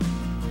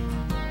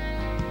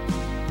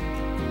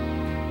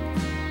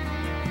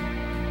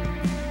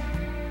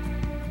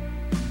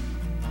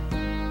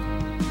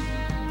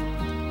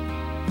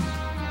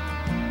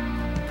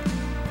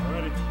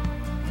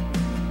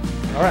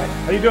All right,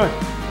 how you doing?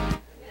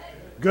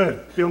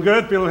 Good. Feeling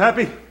good? Feeling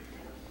happy?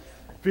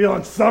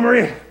 Feeling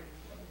summery?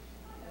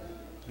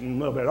 A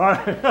little bit. All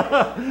right.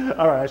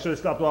 All right, I should have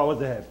stopped while I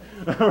was ahead.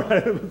 All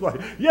right, it was like,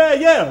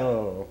 yeah.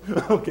 Oh,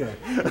 okay.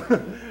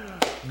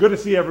 Good to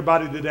see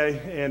everybody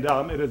today, and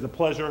it is a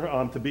pleasure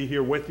to be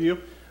here with you.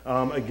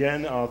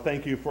 Again,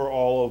 thank you for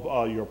all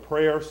of your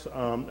prayers.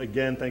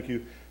 Again, thank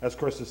you, as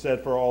Chris has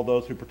said, for all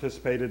those who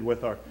participated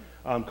with our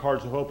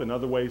Cards of Hope and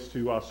other ways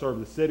to serve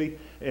the city.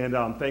 And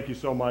thank you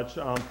so much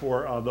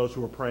for those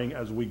who are praying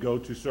as we go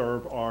to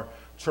serve our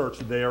church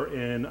there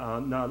and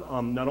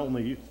not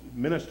only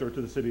minister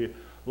to the city of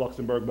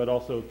Luxembourg, but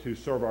also to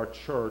serve our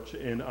church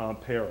in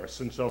Paris.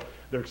 And so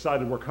they're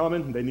excited we're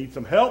coming. They need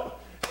some help,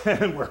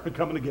 and we're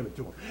coming to give it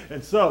to them.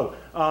 And so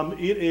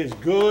it is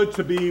good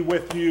to be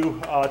with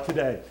you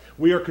today.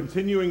 We are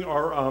continuing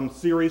our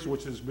series,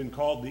 which has been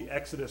called the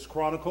Exodus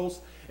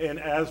Chronicles. And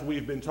as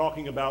we've been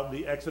talking about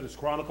the Exodus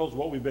Chronicles,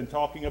 what we've been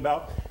talking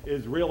about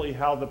is really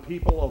how the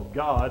people of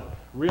God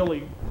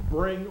really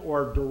bring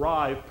or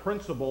derive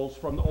principles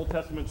from the Old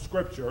Testament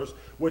scriptures,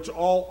 which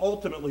all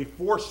ultimately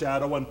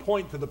foreshadow and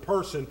point to the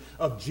person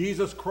of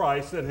Jesus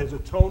Christ and his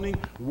atoning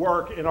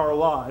work in our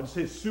lives,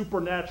 his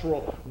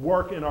supernatural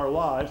work in our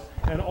lives,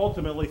 and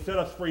ultimately set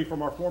us free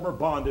from our former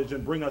bondage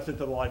and bring us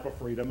into the life of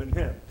freedom in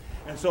him.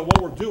 And so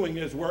what we're doing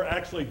is we're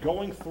actually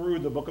going through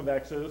the book of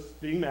Exodus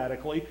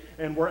thematically,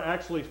 and we're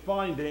actually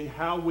finding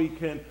how we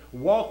can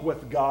walk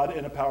with God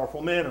in a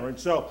powerful manner. And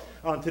so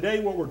today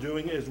what we're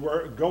doing is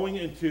we're going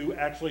into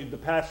actually the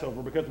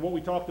Passover, because what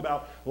we talked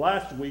about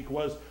last week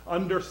was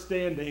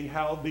understanding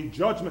how the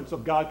judgments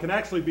of God can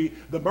actually be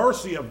the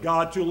mercy of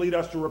God to lead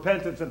us to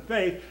repentance and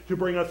faith to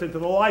bring us into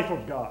the life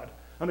of God.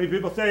 How many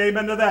people say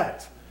amen to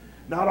that?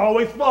 Not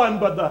always fun,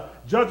 but the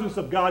judgments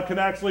of God can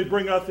actually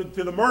bring us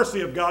into the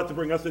mercy of God to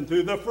bring us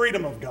into the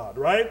freedom of God,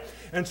 right?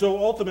 And so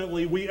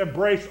ultimately we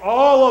embrace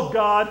all of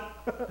God,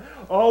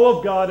 all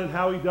of God and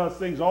how he does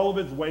things, all of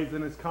his ways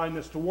and his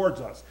kindness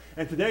towards us.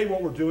 And today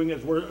what we're doing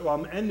is we're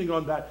ending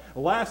on that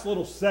last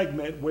little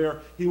segment where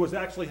he was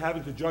actually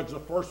having to judge the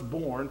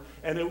firstborn,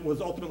 and it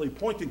was ultimately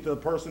pointing to the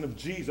person of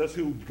Jesus,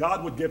 who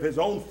God would give his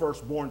own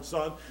firstborn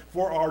son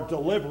for our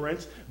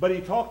deliverance. But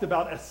he talked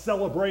about a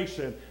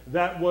celebration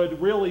that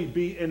would really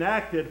be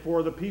enacted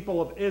for the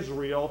people of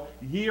Israel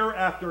year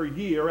after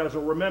year as a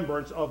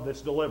remembrance of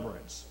this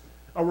deliverance,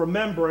 a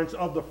remembrance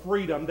of the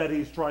freedom that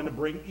he's trying to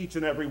bring each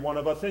and every one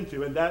of us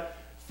into. And that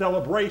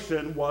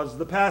celebration was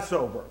the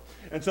Passover.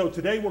 And so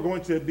today we're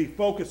going to be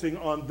focusing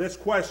on this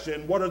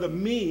question: what are the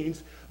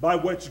means by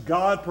which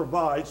God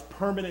provides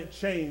permanent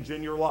change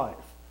in your life?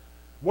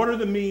 What are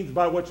the means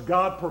by which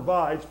God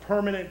provides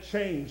permanent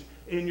change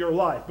in your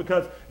life?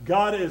 Because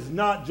God is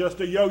not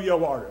just a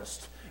yo-yo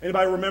artist.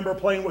 Anybody remember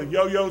playing with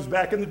yo-yos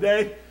back in the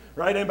day?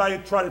 Right? Anybody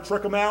try to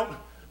trick them out?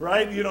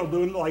 Right? You know,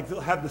 doing like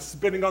have the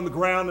spinning on the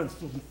ground and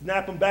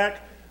snap them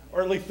back,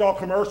 or at least saw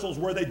commercials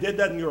where they did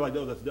that, and you're like,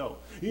 oh, that's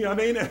dope. You know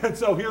what I mean? And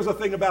so here's the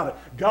thing about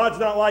it. God's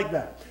not like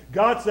that.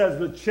 God says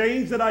the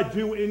change that I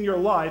do in your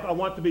life, I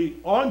want to be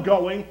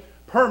ongoing,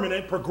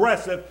 permanent,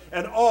 progressive,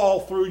 and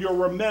all through your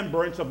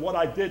remembrance of what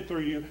I did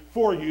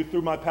for you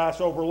through my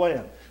Passover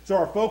lamb. So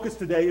our focus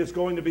today is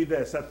going to be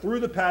this: that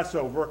through the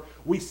Passover,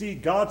 we see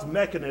God's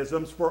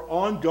mechanisms for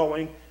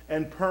ongoing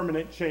and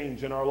permanent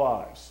change in our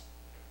lives.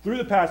 Through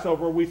the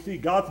Passover, we see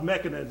God's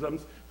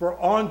mechanisms for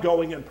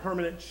ongoing and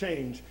permanent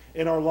change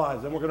in our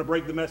lives. And we're going to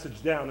break the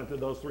message down into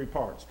those three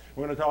parts.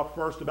 We're going to talk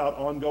first about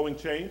ongoing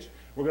change.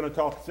 We're going to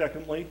talk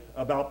secondly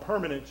about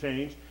permanent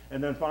change.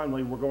 And then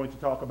finally, we're going to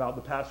talk about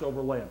the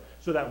Passover lamb.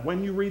 So that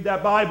when you read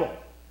that Bible,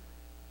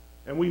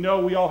 and we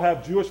know we all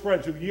have Jewish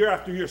friends who year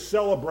after year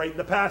celebrate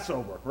the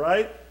Passover,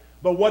 right?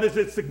 But what is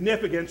its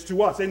significance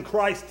to us in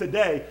Christ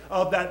today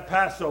of that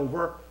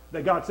Passover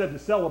that God said to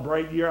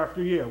celebrate year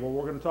after year? Well,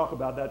 we're going to talk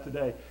about that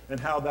today and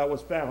how that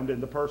was found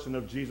in the person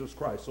of Jesus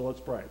Christ. So let's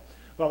pray.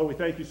 Father, we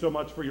thank you so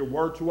much for your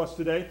word to us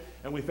today,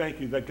 and we thank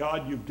you that,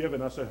 God, you've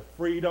given us a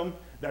freedom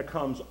that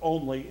comes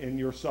only in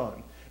your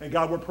Son. And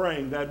God, we're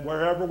praying that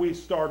wherever we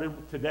started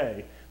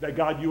today, that,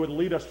 God, you would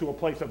lead us to a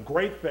place of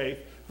great faith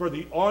for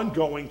the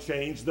ongoing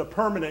change, the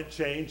permanent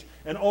change,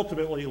 and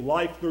ultimately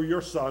life through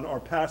your Son, our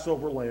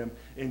Passover lamb,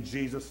 in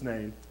Jesus'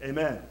 name.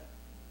 Amen.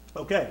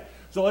 Okay.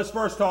 So let's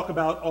first talk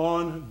about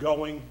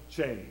ongoing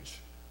change.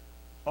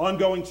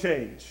 Ongoing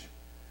change.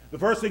 The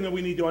first thing that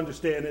we need to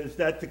understand is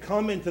that to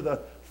come into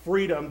the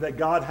freedom that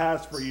God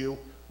has for you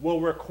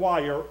will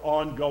require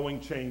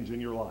ongoing change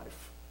in your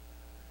life.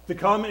 To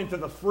come into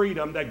the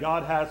freedom that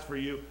God has for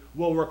you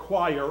will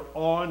require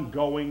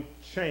ongoing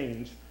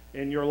change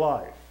in your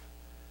life.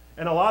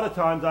 And a lot of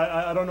times,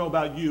 I don't know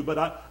about you, but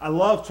I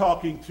love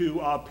talking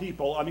to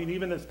people. I mean,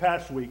 even this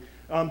past week,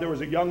 there was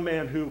a young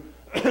man who,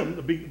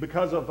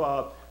 because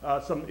of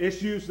some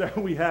issues that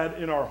we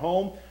had in our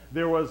home,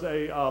 there was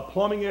a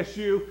plumbing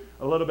issue.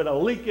 a little bit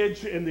of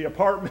leakage in the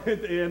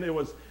apartment, and it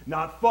was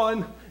not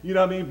fun, you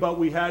know what I mean? But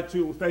we had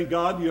to, thank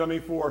God, you know what I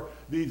mean, for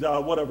these,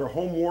 whatever,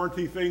 home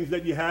warranty things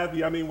that you have,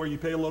 you know what I mean, where you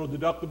pay a little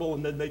deductible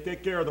and then they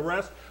take care of the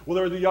rest. Well,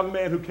 there was a young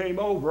man who came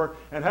over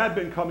and had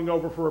been coming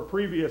over for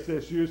previous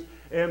issues,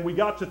 and we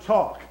got to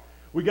talk.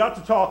 We got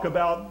to talk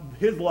about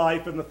his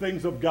life and the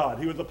things of God.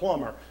 He was a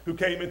plumber who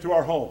came into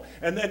our home.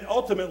 And then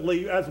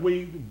ultimately, as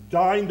we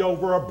dined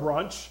over a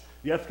brunch,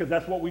 yes, because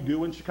that's what we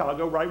do in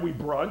Chicago, right? We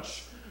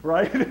brunch,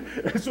 right?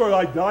 And so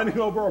like dining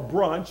over a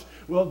brunch,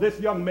 well, this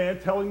young man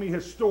telling me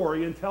his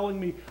story and telling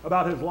me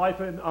about his life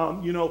and,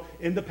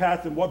 in the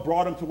past and what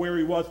brought him to where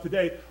he was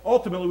today.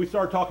 Ultimately, we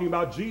started talking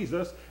about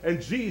Jesus,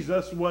 and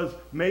Jesus was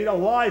made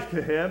alive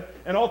to him.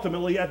 And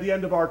ultimately, at the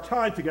end of our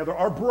time together,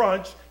 our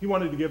brunch, he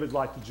wanted to give his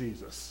life to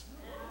Jesus.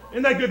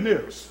 Isn't that good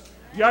news?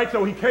 Right?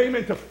 So he came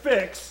in to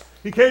fix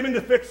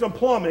some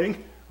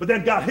plumbing, but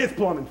then got his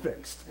plumbing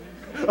fixed.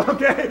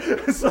 Okay?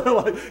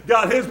 So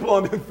got his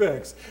plumbing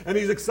fixed. And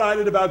he's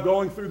excited about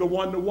going through the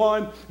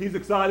one-to-one. He's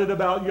excited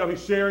about,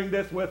 sharing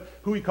this with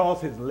who he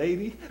calls his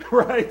lady,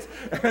 right?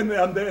 And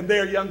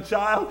their young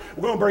child.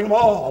 We're going to bring them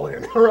all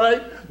in,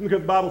 right?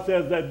 Because the Bible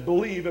says that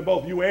believe that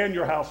both you and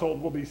your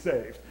household will be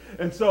saved.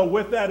 And so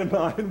with that in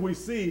mind, we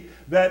see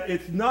that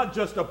it's not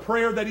just a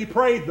prayer that he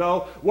prayed,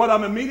 though. What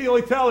I'm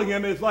immediately telling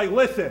him is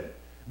listen,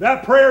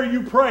 that prayer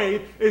you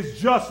prayed is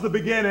just the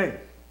beginning.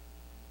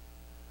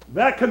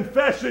 That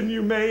confession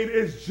you made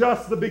is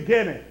just the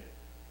beginning.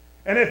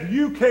 And if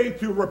you came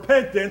to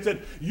repentance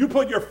and you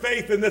put your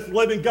faith in this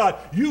living God,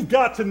 you've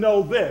got to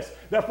know this,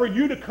 that for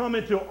you to come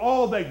into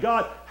all that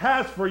God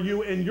has for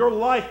you in your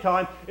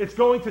lifetime, it's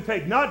going to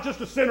take not just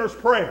a sinner's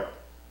prayer.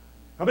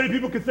 How many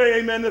people can say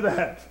amen to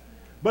that?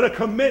 But a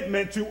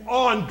commitment to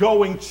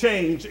ongoing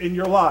change in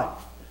your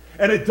life.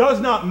 And it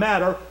does not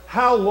matter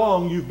how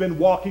long you've been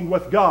walking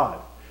with God.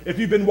 If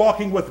you've been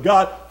walking with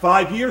God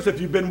 5 years, if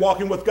you've been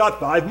walking with God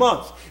 5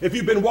 months, if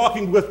you've been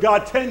walking with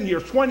God 10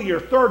 years, 20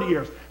 years, 30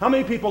 years, how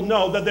many people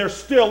know that there's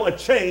still a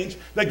change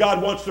that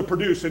God wants to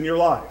produce in your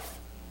life?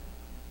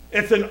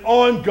 It's an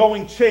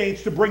ongoing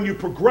change to bring you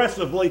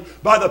progressively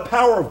by the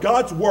power of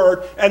God's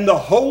Word and the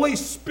Holy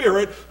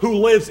Spirit who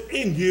lives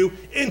in you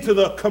into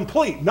the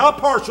complete, not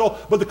partial,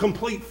 but the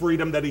complete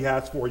freedom that he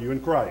has for you in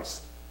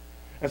Christ.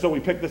 And so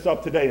we pick this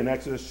up today in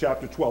Exodus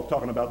chapter 12,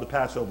 talking about the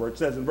Passover. It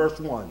says in verse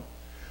 1,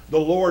 the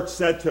Lord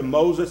said to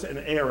Moses and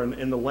Aaron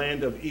in the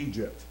land of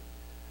Egypt,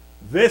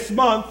 This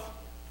month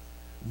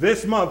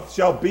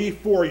shall be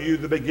for you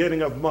the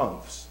beginning of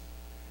months.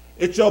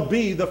 It shall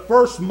be the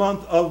first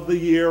month of the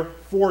year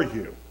for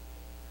you.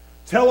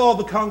 Tell all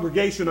the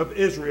congregation of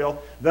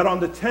Israel that on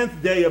the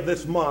 10th day of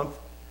this month,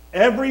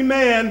 every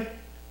man,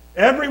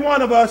 every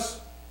one of us,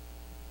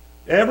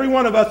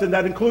 and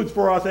that includes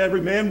for us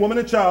every man, woman,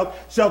 and child,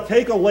 shall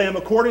take a lamb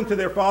according to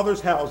their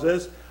father's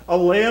houses, a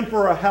lamb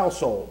for a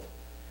household.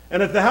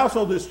 And if the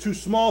household is too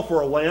small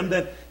for a lamb,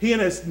 then he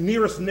and his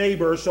nearest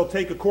neighbors shall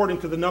take according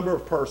to the number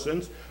of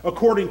persons,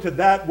 according to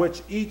that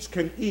which each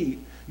can eat.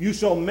 You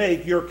shall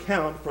make your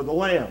count for the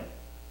lamb.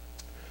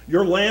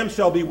 Your lamb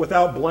shall be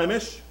without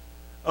blemish,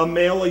 a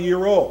male a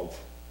year old.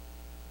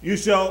 You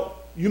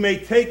may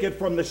take it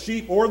from the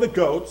sheep or the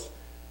goats,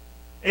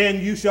 and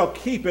you shall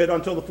keep it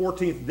until the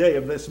 14th day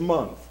of this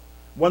month.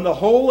 When the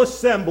whole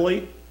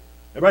assembly,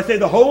 everybody say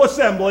the whole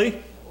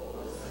assembly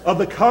of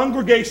the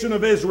congregation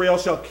of Israel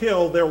shall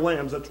kill their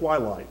lambs at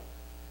twilight.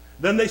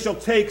 Then they shall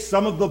take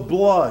some of the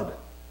blood,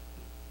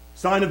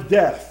 sign of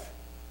death,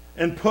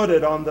 and put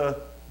it on the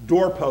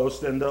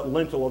doorpost and the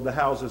lintel of the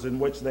houses in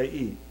which they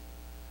eat.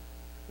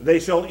 They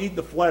shall eat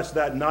the flesh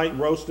that night,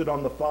 roasted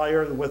on the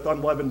fire with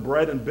unleavened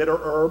bread and bitter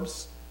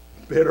herbs,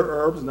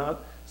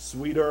 not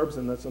sweet herbs,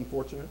 and that's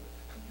unfortunate.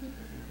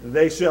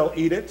 They shall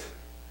eat it.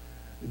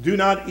 Do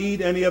not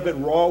eat any of it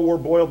raw or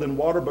boiled in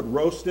water, but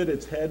roasted,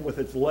 its head with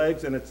its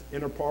legs and its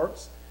inner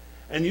parts.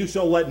 And you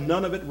shall let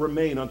none of it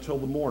remain until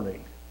the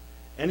morning.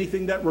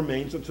 Anything that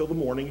remains until the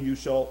morning you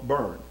shall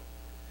burn.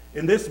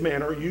 In this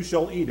manner you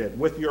shall eat it,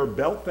 with your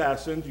belt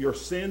fastened, your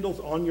sandals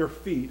on your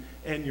feet,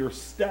 and your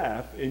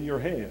staff in your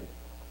hand.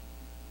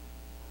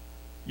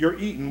 You're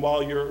eating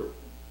while you're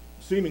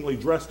seemingly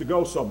dressed to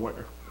go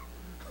somewhere.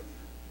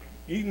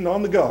 Eating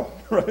on the go,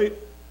 right?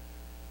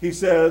 He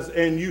says,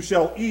 and you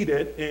shall eat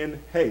it in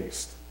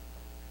haste.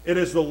 It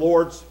is the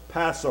Lord's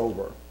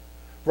Passover.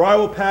 For I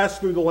will pass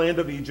through the land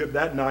of Egypt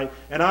that night,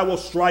 and I will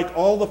strike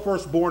all the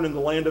firstborn in the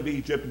land of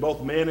Egypt,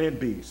 both man and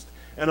beast.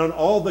 And on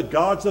all the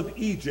gods of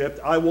Egypt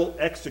I will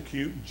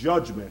execute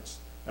judgments.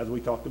 As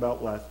we talked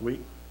about last week,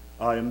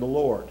 I am the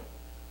Lord.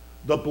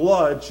 The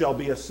blood shall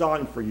be a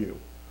sign for you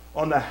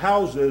on the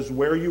houses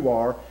where you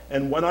are,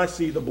 and when I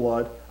see the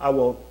blood, I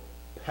will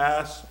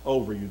pass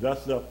over you.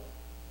 That's the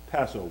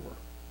Passover.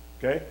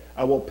 Okay?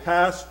 I will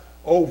pass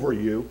over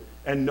you,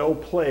 and no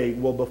plague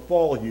will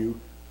befall you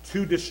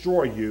to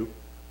destroy you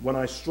when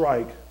I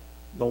strike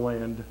the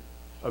land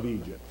of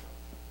Egypt.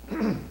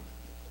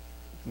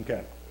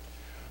 Okay.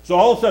 So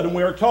all of a sudden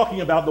we're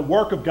talking about the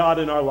work of God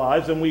in our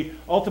lives, and we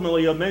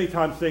ultimately many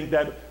times think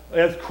that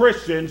as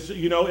Christians,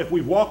 if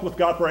we've walked with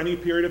God for any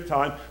period of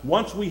time,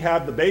 once we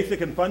have the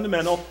basic and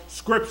fundamental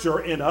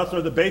scripture in us,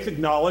 or the basic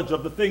knowledge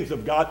of the things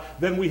of God,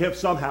 then we have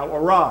somehow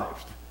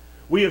arrived.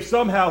 We have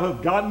somehow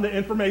have gotten the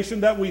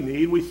information that we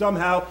need. We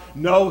somehow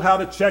know how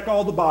to check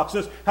all the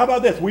boxes. How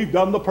about this? We've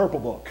done the purple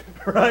book,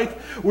 right?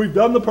 We've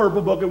done the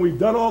purple book, and we've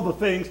done all the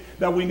things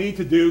that we need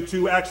to do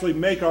to actually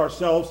make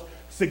ourselves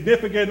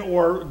significant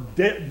or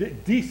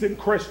decent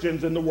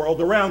Christians in the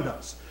world around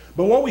us.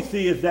 But what we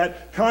see is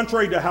that,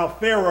 contrary to how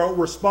Pharaoh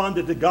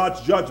responded to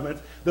God's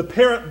judgment,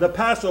 the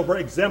Passover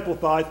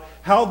exemplifies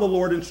how the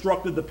Lord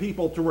instructed the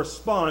people to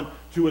respond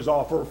to his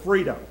offer of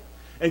freedom.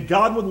 And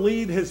God would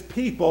lead his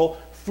people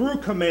through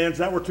commands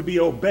that were to be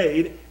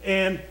obeyed,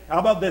 and, how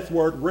about this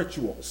word,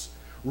 rituals.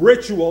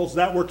 Rituals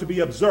that were to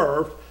be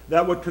observed,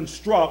 that would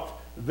construct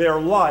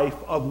their life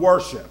of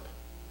worship.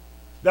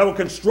 That would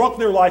construct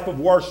their life of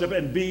worship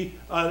and be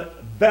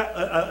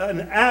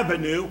an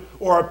avenue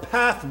or a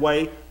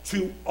pathway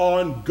to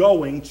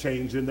ongoing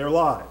change in their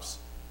lives.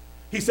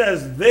 He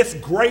says, this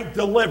great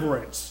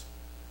deliverance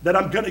that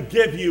I'm going to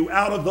give you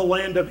out of the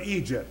land of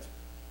Egypt,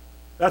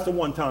 that's a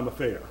one-time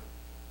affair.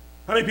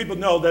 How many people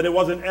know that it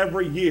wasn't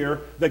every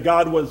year that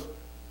God was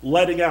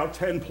letting out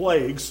 10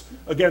 plagues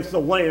against the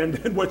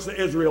land in which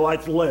the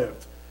Israelites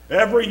lived?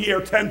 Every year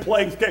 10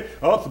 plagues came.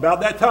 Oh, it's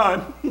about that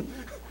time.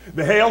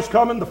 The hail's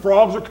coming, the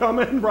frogs are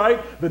coming,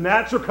 right? The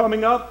gnats are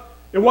coming up.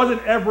 It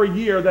wasn't every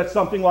year that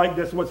something like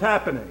this was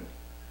happening.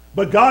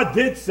 But God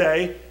did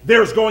say,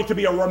 there's going to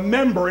be a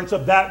remembrance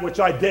of that which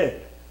I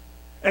did.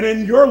 And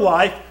in your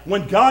life,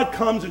 when God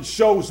comes and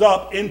shows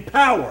up in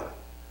power,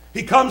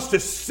 he comes to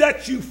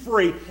set you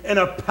free in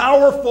a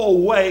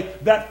powerful way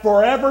that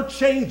forever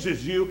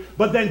changes you,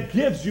 but then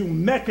gives you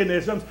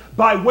mechanisms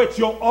by which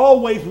you'll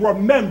always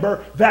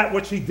remember that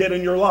which he did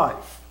in your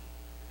life.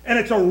 And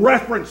it's a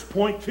reference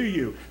point to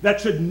you that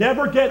should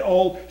never get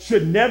old,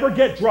 should never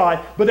get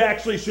dry, but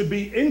actually should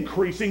be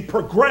increasing,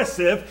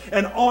 progressive,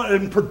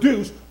 and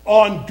produce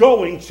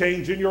ongoing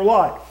change in your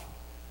life.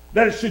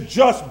 That it should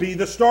just be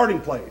the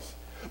starting place.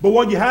 But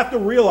what you have to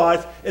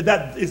realize is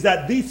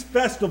that these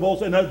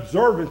festivals and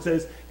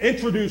observances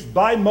introduced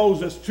by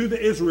Moses to the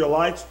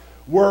Israelites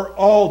were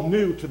all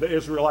new to the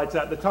Israelites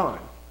at the time.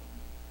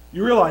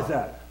 You realize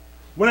that?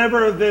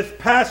 Whenever this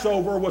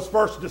Passover was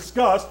first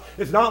discussed,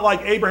 it's not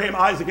like Abraham,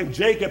 Isaac, and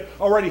Jacob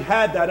already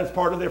had that as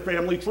part of their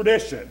family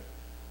tradition.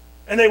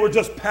 And they were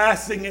just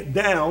passing it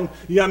down,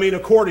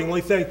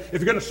 accordingly, saying, if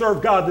you're going to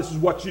serve God, this is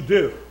what you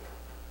do.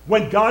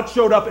 When God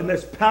showed up in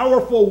this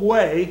powerful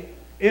way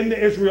in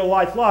the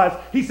Israelites' lives,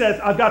 he says,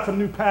 I've got some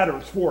new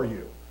patterns for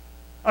you.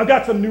 I've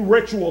got some new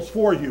rituals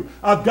for you.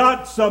 I've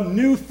got some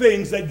new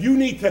things that you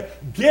need to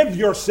give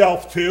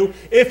yourself to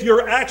if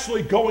you're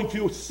actually going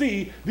to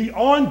see the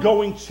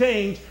ongoing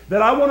change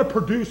that I want to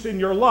produce in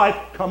your life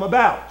come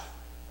about.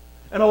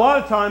 And a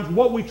lot of times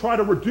what we try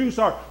to reduce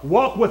our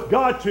walk with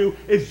God to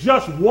is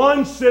just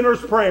one sinner's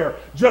prayer,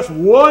 just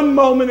one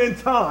moment in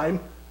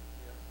time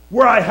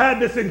where I had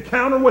this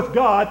encounter with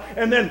God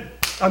and then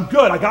I'm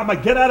good. I got my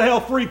get out of hell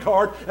free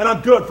card and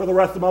I'm good for the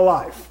rest of my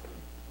life.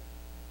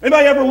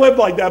 Anybody ever lived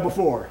like that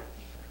before?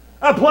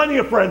 I have plenty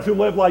of friends who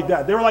live like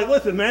that. They were like,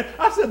 listen, man,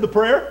 I said the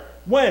prayer.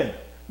 When?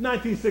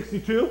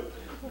 1962.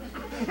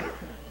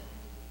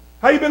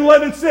 How you been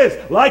living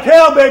since? Like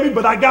hell, baby,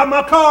 but I got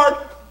my card.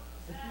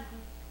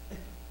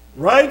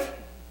 Right?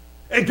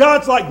 And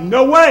God's like,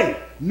 no way,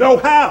 no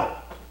how.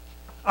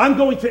 I'm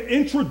going to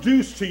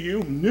introduce to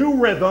you new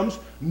rhythms,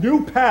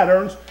 new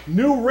patterns,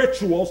 new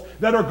rituals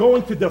that are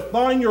going to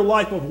define your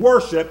life of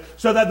worship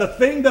so that the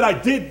thing that I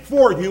did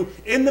for you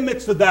in the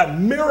midst of that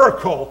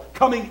miracle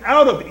coming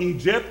out of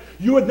Egypt,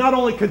 you would not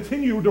only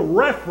continue to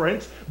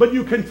reference, but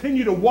you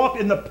continue to walk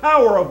in the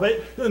power of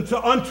it unto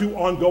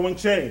ongoing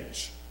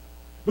change.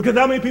 Because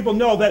how many people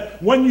know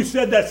that when you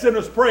said that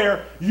sinner's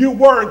prayer, you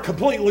weren't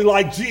completely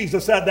like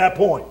Jesus at that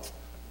point?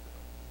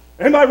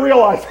 Anybody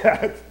realize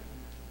that?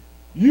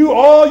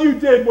 All you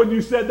did when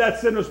you said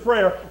that sinner's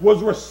prayer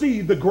was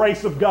receive the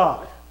grace of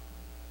God.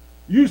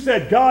 You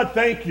said, God,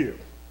 thank you.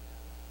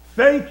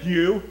 Thank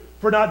you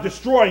for not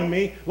destroying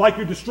me like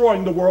you're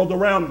destroying the world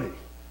around me.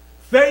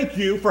 Thank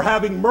you for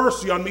having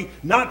mercy on me,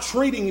 not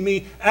treating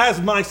me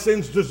as my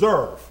sins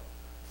deserve.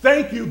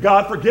 Thank you,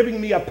 God, for giving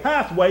me a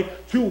pathway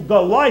to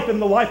the life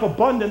and the life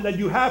abundant that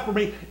you have for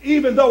me,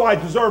 even though I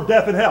deserve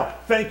death and hell.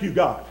 Thank you,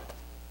 God.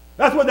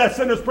 That's what that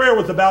sinner's prayer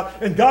was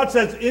about. And God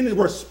says in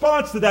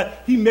response to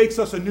that, he makes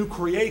us a new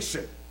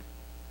creation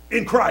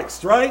in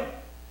Christ, right?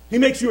 He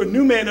makes you a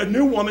new man, a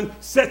new woman,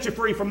 sets you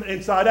free from the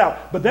inside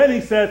out. But then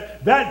he says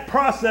that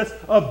process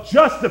of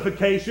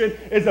justification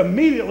is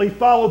immediately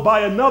followed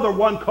by another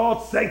one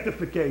called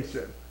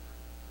sanctification.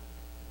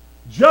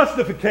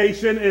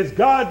 Justification is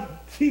God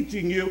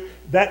teaching you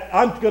that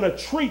I'm going to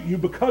treat you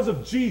because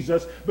of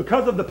Jesus,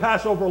 because of the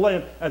Passover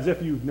lamb, as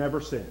if you've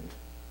never sinned.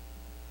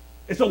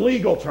 It's a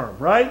legal term,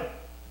 right?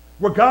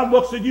 Where God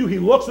looks at you, he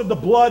looks at the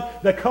blood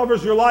that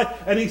covers your life,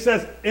 and he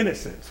says,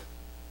 innocent.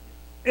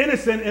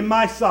 Innocent in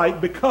my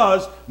sight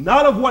because,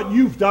 not of what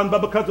you've done,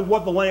 but because of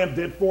what the lamb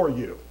did for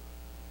you.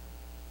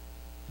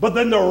 But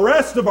then the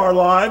rest of our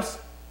lives,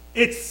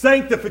 it's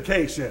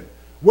sanctification,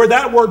 where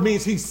that word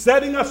means he's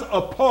setting us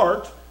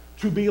apart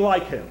to be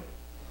like him.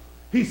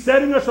 He's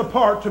setting us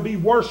apart to be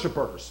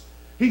worshipers.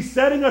 He's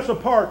setting us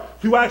apart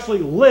to actually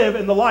live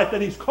in the life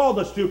that he's called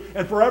us to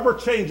and forever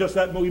change us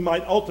that we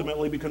might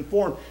ultimately be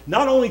conformed,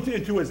 not only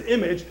into his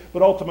image,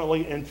 but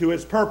ultimately into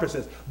his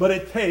purposes. But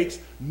it takes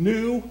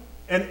new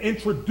and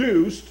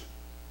introduced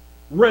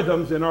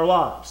rhythms in our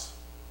lives.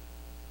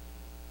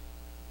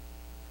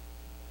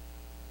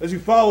 As you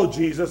follow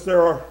Jesus,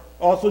 there are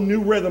also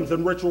new rhythms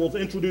and rituals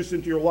introduced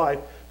into your life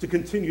to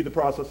continue the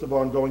process of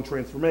ongoing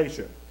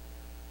transformation.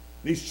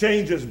 These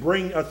changes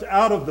bring us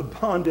out of the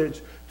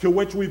bondage to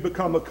which we've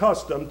become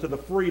accustomed to the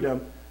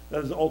freedom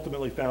that is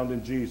ultimately found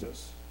in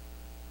Jesus.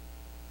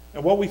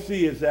 And what we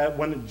see is that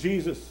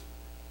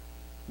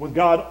when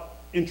God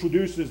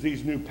introduces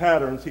these new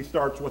patterns, he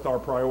starts with our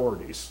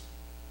priorities.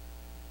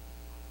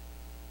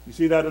 You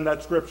see that in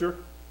that scripture?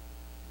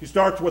 He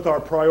starts with our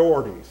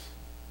priorities.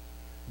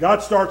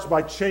 God starts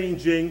by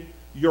changing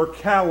your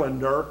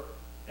calendar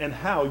and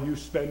how you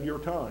spend your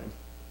time.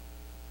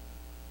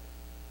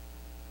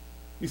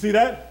 You see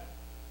that?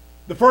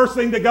 The first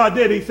thing that God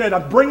did, he said,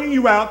 I'm bringing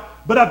you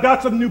out, but I've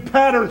got some new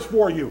patterns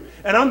for you.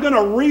 And I'm going to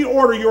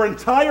reorder your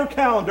entire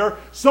calendar,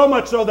 so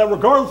much so that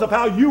regardless of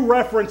how you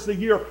reference the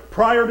year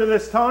prior to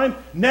this time,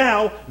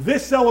 now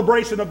this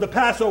celebration of the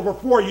Passover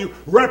for you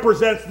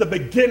represents the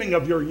beginning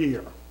of your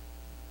year.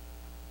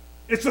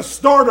 It's the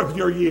start of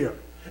your year.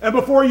 And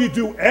before you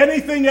do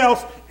anything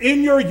else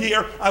in your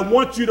year, I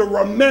want you to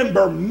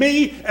remember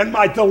me and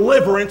my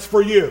deliverance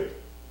for you.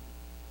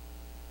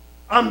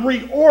 I'm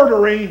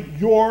reordering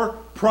your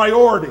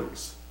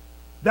priorities.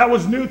 That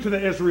was new to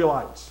the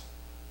Israelites.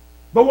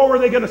 But what were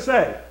they going to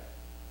say?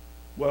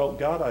 Well,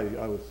 God,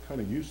 I was kind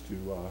of used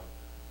to,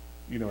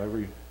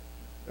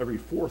 every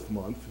fourth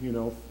month,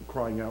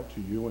 crying out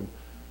to you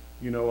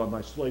and,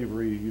 my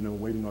slavery,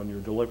 waiting on your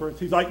deliverance.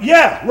 He's like,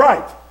 yeah,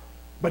 right.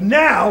 But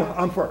now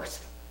I'm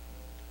first.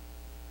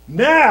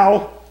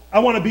 Now I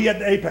want to be at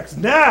the apex.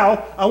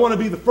 Now I want to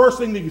be the first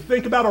thing that you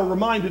think about or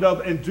reminded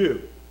of and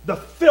do. The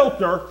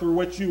filter through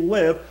which you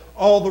live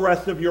all the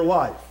rest of your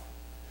life.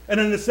 And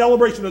in the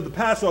celebration of the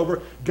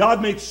Passover,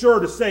 God made sure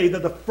to say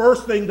that the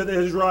first thing that the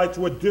Israelites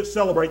would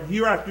celebrate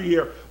year after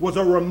year was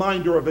a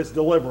reminder of his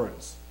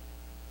deliverance.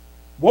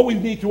 What we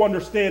need to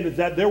understand is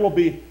that there will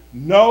be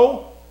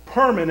no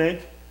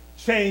permanent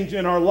change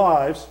in our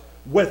lives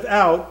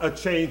without a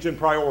change in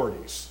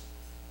priorities.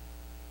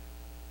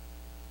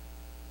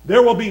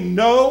 There will be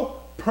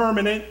no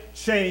permanent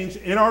change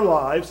in our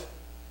lives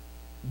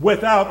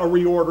without a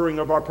reordering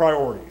of our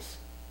priorities.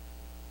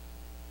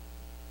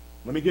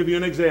 Let me give you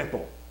an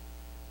example,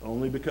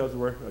 only because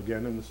we're,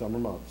 again, in the summer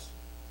months.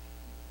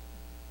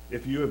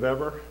 If you have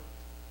ever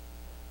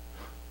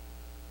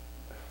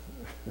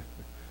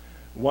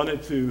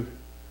wanted to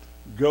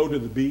go to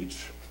the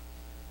beach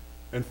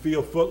and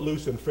feel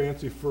footloose and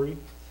fancy-free,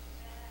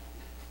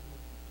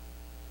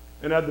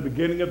 and at the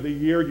beginning of the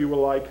year you were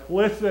like,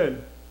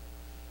 listen,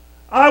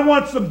 I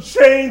want some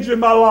change in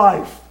my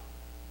life.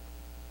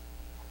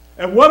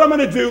 And what I'm going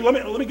to do,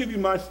 let me give you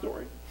my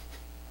story,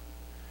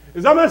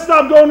 is I'm going to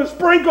stop going to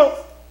Sprinkles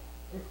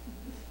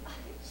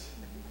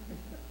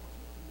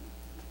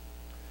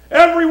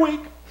every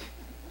week,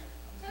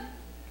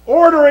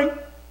 ordering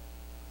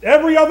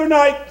every other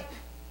night.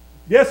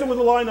 Yes, it was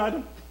a line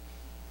item.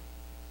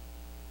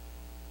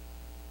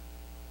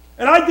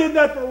 And I did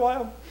that for a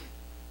while.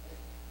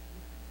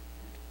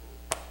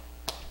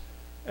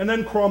 And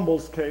then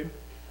Crumbles came.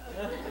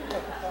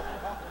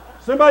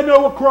 Does anybody know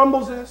what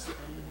Crumbles is?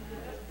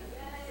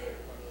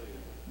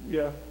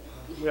 Yeah,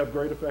 we have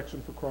great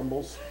affection for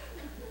Crumbles.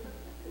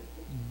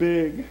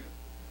 Big,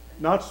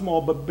 not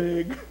small, but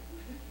big,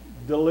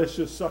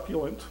 delicious,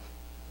 succulent,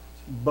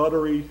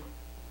 buttery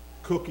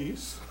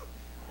cookies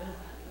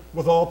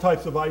with all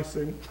types of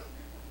icing.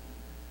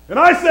 And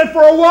I said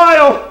for a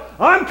while,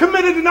 I'm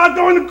committed to not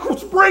going to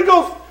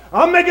Sprinkles.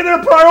 I'm making it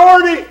a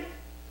priority.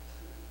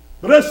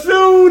 But as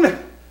soon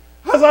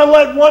as I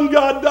let one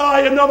God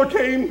die, another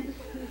came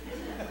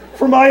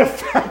for my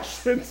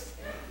affections.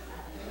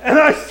 And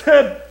I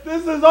said,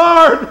 this is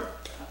hard.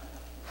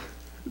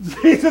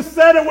 Jesus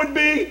said it would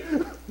be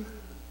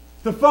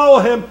to follow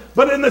him.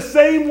 But in the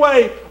same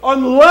way,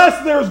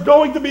 unless there's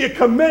going to be a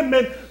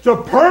commitment to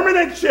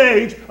permanent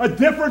change, a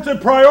difference in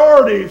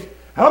priorities,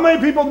 how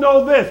many people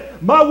know this?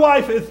 My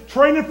wife is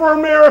training for a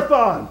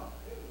marathon.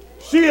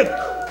 She is,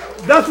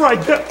 that's right.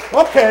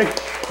 Okay,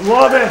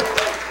 love it.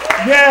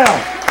 Yeah,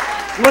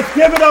 let's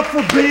give it up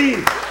for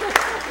B.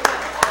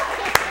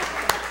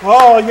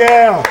 Oh,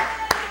 yeah.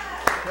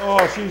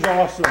 Oh, she's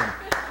awesome.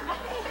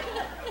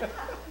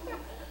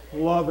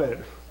 Love it.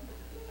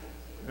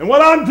 And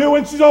what I'm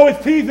doing, she's always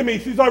teasing me.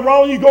 She's like,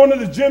 Roland, you going to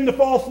the gym to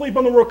fall asleep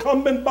on the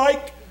recumbent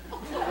bike?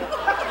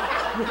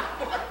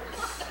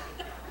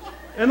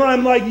 And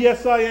I'm like,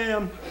 yes, I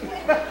am.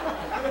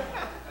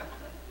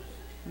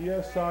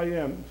 Yes, I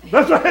am.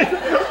 That's right.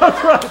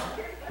 That's right.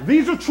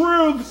 These are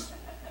truths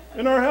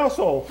in our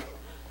household.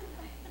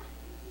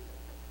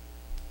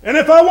 And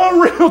if I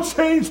want real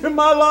change in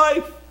my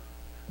life,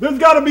 there's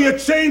got to be a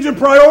change in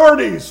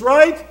priorities,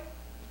 right?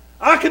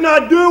 I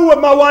cannot do what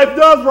my wife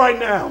does right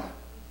now.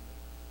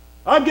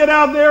 I get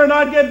out there and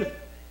I get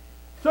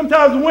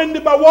sometimes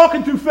winded by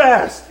walking too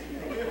fast.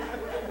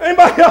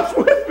 Anybody else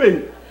with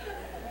me?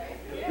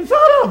 It's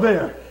hot out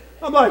there.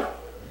 I'm like,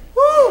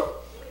 whoo,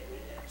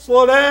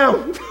 slow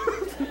down.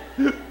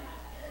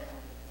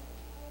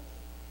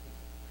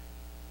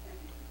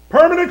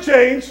 Permanent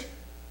change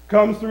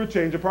comes through a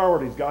change of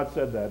priorities. God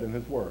said that in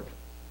his word.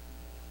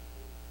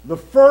 The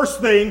first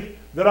thing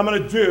that I'm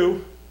going to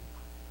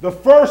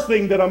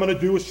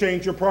do is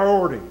change your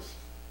priorities.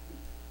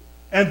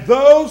 And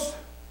those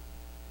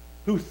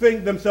who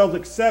think themselves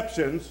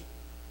exceptions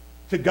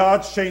to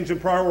God's change in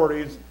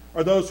priorities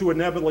are those who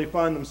inevitably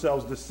find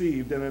themselves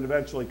deceived and then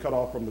eventually cut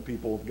off from the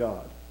people of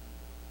God.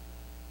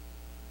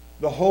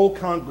 The whole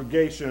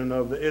congregation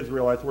of the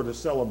Israelites were to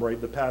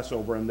celebrate the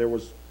Passover, and there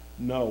was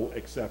no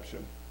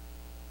exception.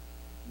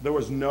 There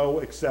was no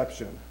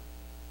exception.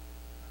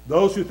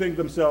 Those who think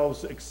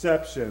themselves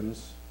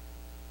exceptions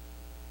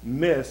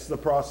miss the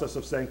process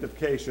of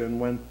sanctification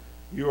when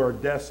you are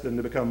destined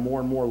to become more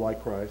and more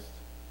like Christ,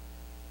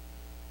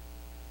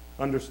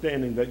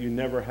 understanding that you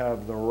never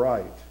have the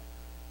right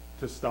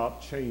to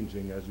stop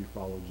changing as you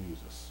follow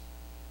Jesus.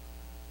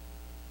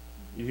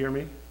 You hear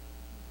me?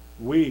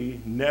 We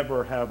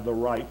never have the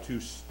right to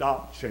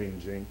stop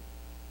changing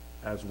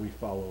as we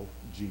follow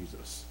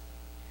Jesus.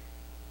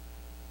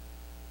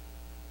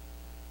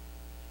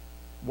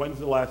 When's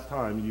the last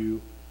time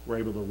you were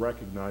able to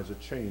recognize a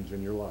change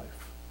in your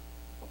life?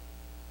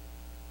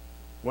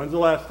 When's the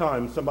last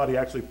time somebody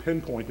actually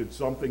pinpointed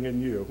something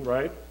in you,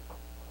 right?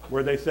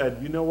 Where they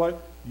said, you know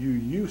what? You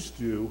used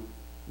to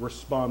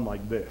respond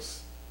like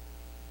this.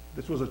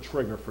 This was a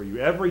trigger for you.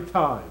 Every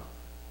time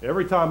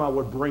I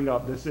would bring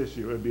up this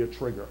issue, it would be a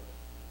trigger.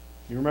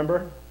 You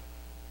remember?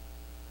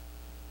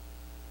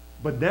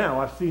 But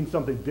now I've seen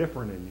something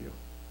different in you.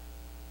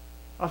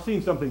 I've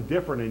seen something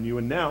different in you,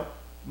 and now,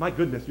 my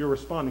goodness, you're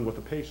responding with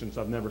a patience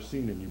I've never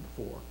seen in you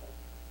before.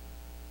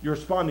 You're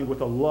responding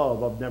with a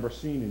love I've never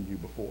seen in you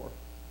before.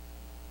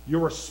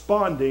 You're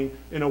responding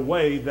in a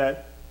way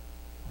that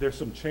there's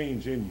some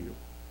change in you.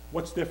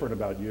 What's different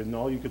about you? And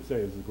all you could say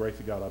is the grace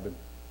of God. I've been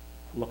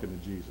looking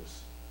to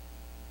Jesus.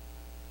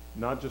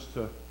 Not just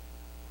to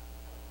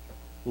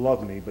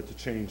love me, but to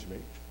change me.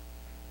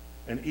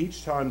 And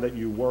each time that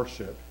you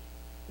worship,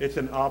 it's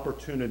an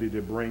opportunity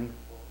to bring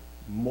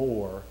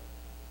more,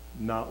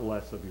 not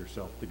less of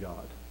yourself to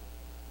God.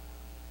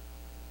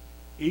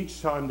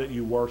 Each time that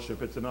you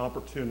worship, it's an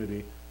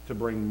opportunity to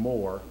bring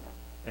more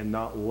and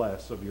not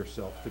less of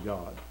yourself to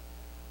God.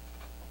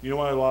 You know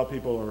why a lot of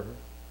people are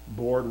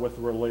bored with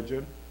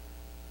religion?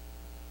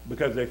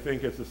 Because they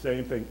think it's the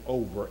same thing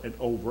over and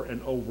over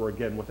and over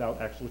again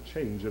without actual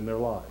change in their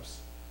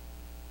lives.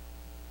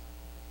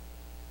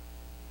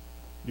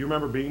 Do you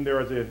remember being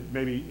there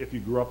maybe if you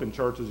grew up in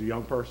church as a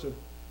young person?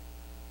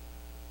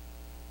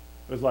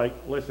 It was like,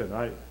 listen,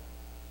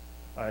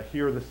 I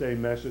hear the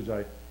same message,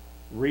 I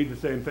read the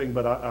same thing,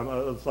 but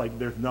it's like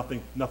there's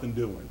nothing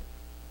doing.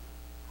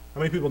 How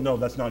many people know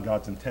that's not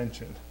God's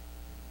intention?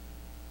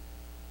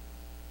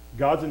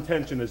 God's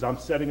intention is I'm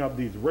setting up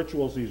these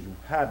rituals, these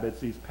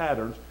habits, these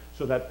patterns,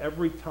 so that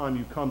every time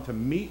you come to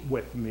meet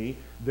with me,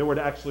 there would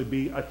actually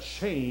be a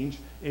change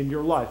in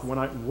your life when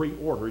I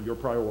reorder your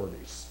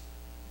priorities.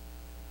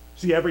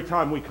 See, every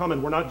time we come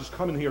in, we're not just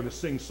coming here to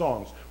sing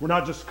songs. We're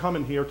not just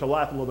coming here to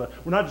laugh a little bit.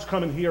 We're not just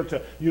coming here to,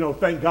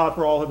 thank God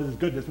for all of his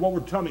goodness. What we're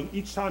coming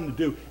each time to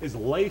do is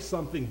lay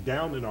something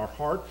down in our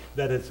heart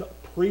that has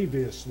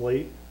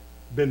previously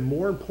been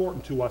more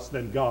important to us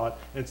than God,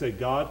 and say,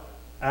 God,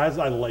 as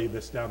I lay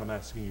this down, I'm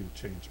asking you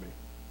to change me.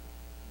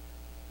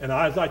 And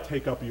as I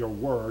take up your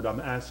word, I'm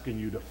asking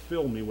you to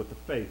fill me with the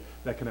faith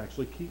that can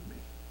actually keep me.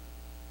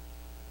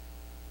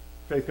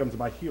 Faith comes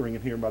by hearing,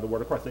 and hearing by the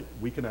word of Christ. That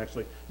we can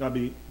actually not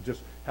be just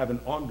have an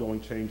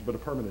ongoing change, but a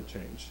permanent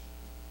change.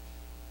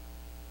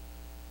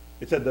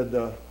 It said that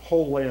the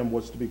whole lamb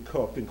was to be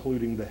cooked,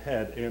 including the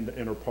head and the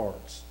inner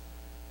parts.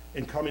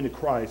 In coming to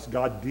Christ,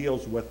 God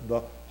deals with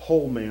the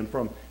whole man,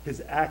 from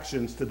his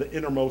actions to the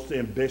innermost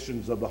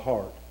ambitions of the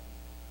heart.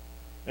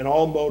 And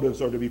all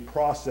motives are to be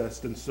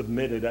processed and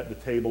submitted at the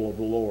table of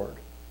the Lord.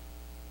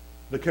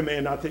 The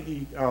command not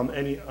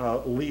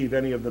to leave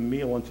any of the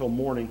meal until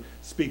morning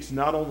speaks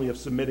not only of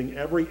submitting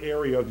every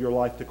area of your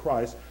life to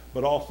Christ,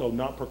 but also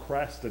not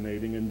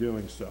procrastinating in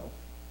doing so.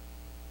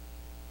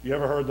 You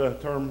ever heard the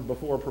term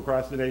before,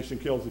 procrastination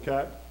kills the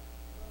cat?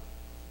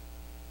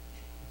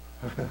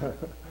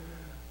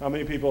 How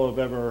many people have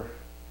ever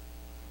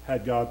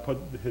had God put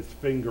his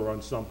finger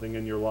on something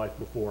in your life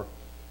before,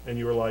 and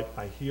you were like,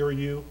 I hear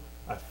you,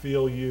 I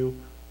feel you,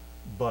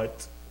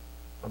 but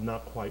I'm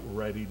not quite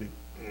ready to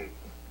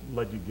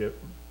let you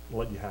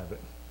have it.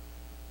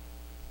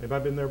 Have I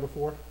been there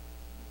before?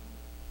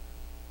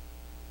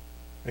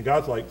 And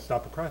God's like,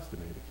 stop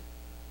procrastinating.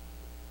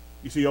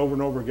 You see over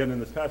and over again in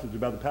this passage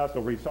about the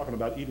Passover, he's talking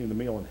about eating the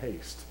meal in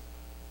haste.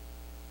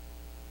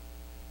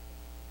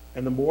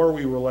 And the more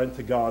we relent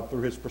to God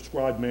through his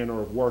prescribed manner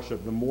of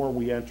worship, the more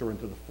we enter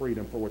into the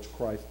freedom for which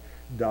Christ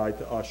died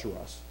to usher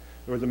us.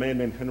 There was a man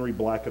named Henry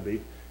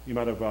Blackaby. You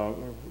might have,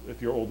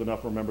 if you're old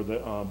enough, remember the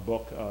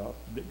book,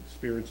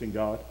 Experiencing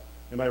God.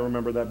 Anybody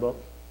remember that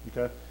book?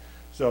 Okay.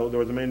 So there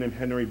was a man named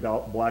Henry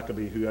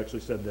Blackaby who actually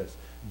said this: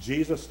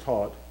 Jesus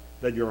taught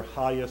that your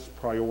highest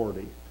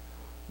priority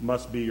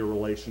must be your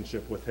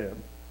relationship with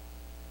him.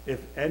 If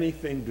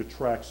anything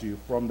detracts you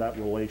from that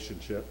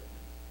relationship,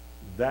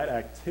 that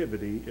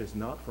activity is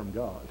not from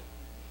God.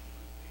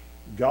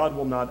 God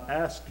will not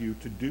ask you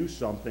to do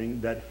something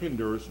that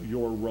hinders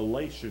your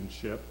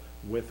relationship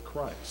with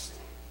Christ.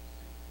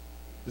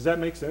 Does that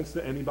make sense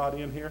to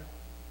anybody in here?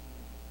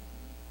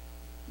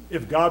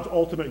 If God's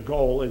ultimate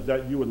goal is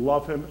that you would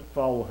love him,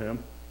 follow him,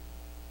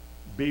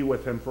 be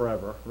with him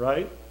forever,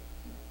 right?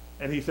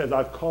 And he says,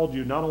 I've called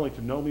you not only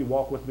to know me,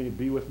 walk with me,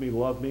 be with me,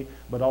 love me,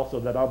 but also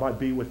that I might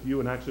be with you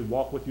and actually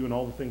walk with you in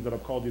all the things that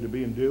I've called you to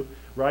be and do,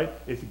 right?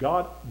 Is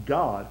God,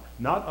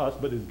 not us,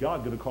 but is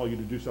God going to call you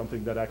to do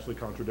something that actually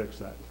contradicts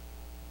that?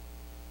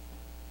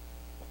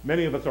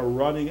 Many of us are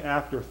running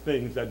after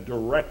things that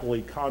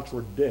directly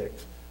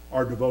contradict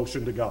our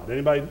devotion to God.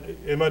 Anybody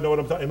know what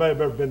I'm talking? Anybody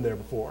have ever been there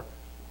before?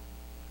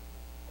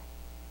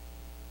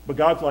 But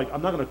God's like,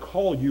 I'm not going to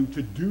call you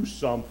to do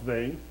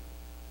something,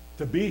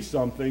 to be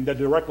something that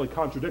directly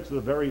contradicts the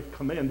very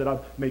command that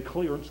I've made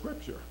clear in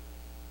Scripture.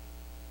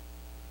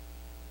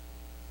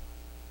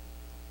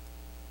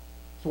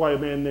 That's why a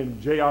man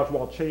named J.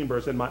 Oswald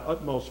Chambers, in My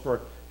Utmost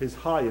for His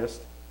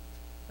Highest,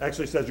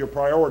 actually says your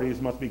priorities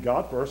must be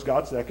God first,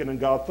 God second, and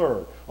God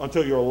third,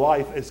 until your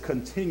life is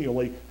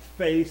continually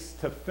face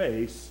to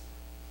face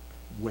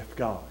with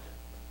God.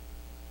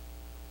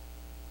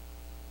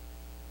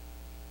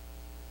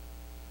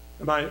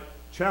 And my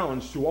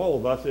challenge to all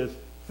of us is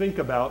think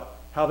about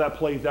how that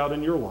plays out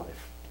in your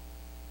life.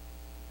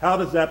 How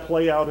does that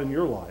play out in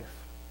your life?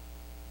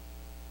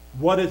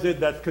 What is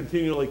it that's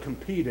continually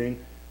competing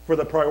for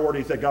the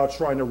priorities that God's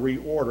trying to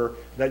reorder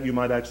that you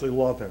might actually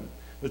love him?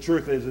 The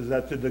truth is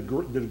that to the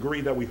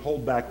degree that we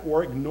hold back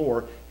or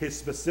ignore his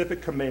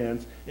specific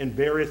commands in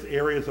various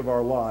areas of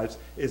our lives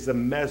is the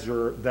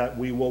measure that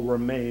we will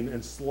remain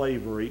in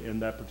slavery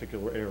in that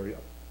particular area.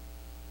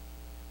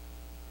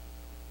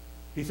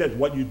 He says,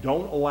 what you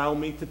don't allow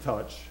me to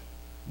touch,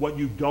 what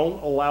you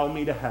don't allow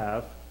me to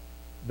have,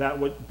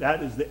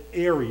 that is the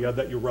area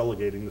that you're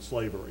relegating to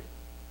slavery.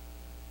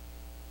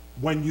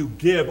 When you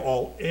give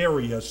all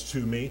areas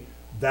to me,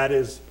 that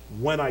is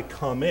when I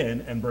come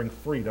in and bring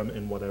freedom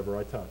in whatever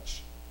I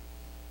touch.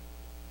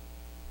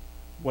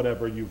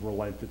 Whatever you've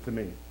relented to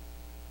me.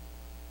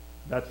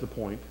 That's the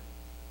point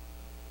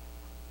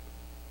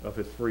of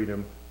his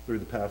freedom through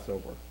the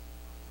Passover.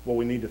 What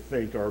we need to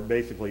think are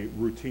basically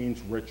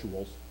routines,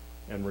 rituals,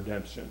 and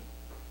redemption.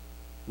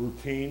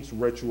 Routines,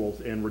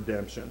 rituals, and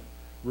redemption.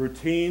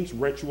 Routines,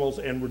 rituals,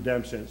 and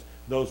redemptions.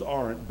 Those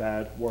aren't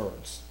bad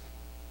words.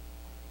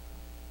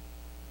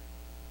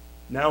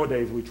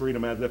 Nowadays, we treat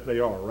them as if they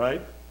are,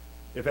 right?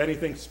 If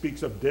anything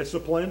speaks of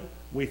discipline,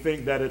 we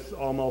think that it's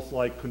almost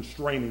like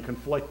constraining,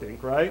 conflicting,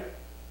 right?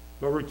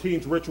 But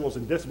routines, rituals,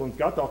 and disciplines,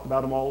 God talked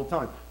about them all the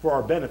time for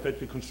our benefit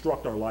to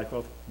construct our life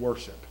of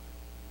worship.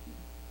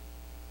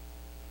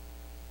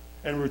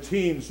 And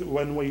routines,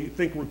 when we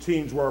think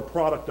routines were a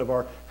product of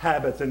our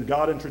habits, and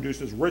God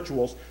introduces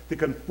rituals to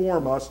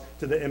conform us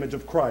to the image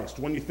of Christ.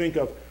 When you think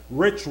of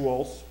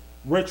rituals,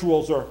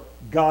 rituals are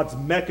God's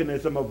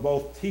mechanism of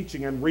both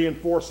teaching and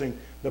reinforcing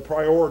the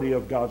priority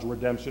of God's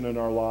redemption in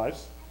our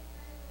lives.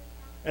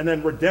 And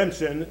then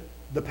redemption,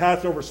 the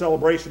Passover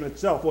celebration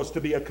itself, was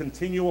to be a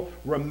continual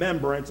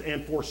remembrance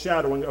and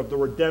foreshadowing of the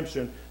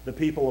redemption the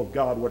people of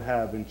God would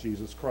have in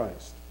Jesus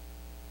Christ.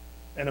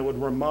 And it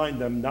would remind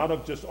them not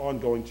of just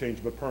ongoing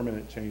change, but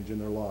permanent change in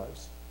their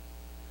lives.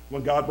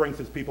 When God brings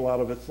his people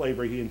out of his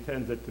slavery, he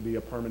intends it to be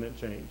a permanent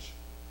change.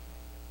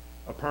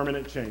 A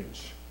permanent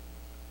change.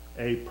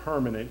 A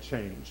permanent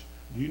change.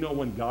 Do you know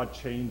when God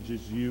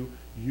changes you,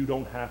 you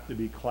don't have to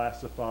be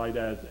classified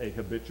as a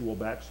habitual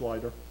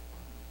backslider?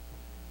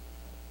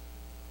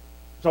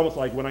 It's almost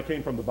like when I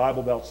came from the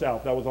Bible Belt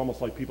South, that was almost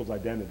like people's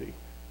identity.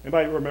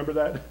 Anybody remember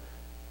that?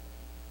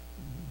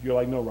 You're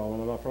like, no,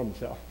 Roland, I'm not from the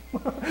South.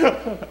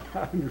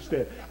 I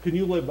understand. Can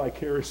you live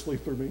vicariously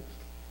through me?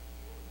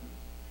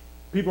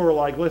 People were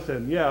like,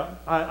 listen, yeah,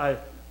 I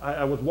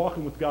was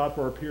walking with God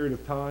for a period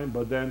of time,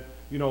 but then,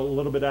 a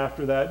little bit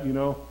after that,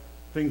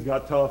 things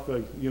got tough.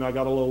 I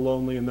got a little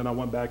lonely, and then I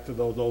went back to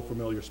those old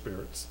familiar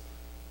spirits.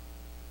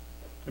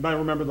 Anybody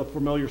remember the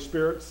familiar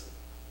spirits?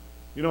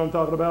 You know what I'm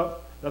talking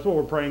about? That's what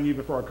we're praying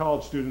even for our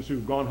college students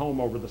who've gone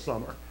home over the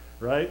summer,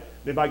 right?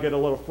 They might get a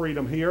little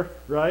freedom here,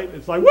 right?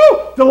 It's like,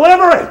 woo,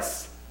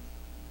 deliverance!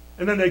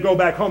 And then they go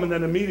back home, and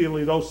then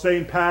immediately those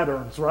same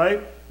patterns,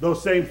 right?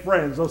 Those same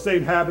friends, those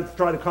same habits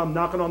try to come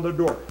knocking on their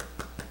door.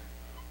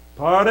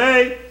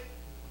 Party!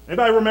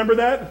 Anybody remember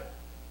that?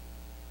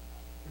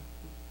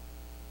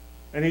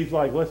 And he's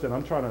like, listen,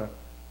 I'm trying to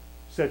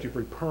set you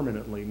free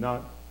permanently,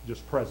 not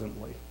just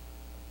presently.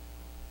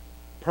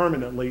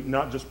 Permanently,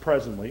 not just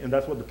presently. And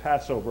that's what the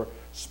Passover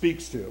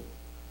speaks to.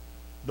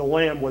 The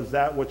lamb was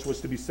that which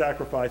was to be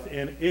sacrificed,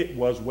 and it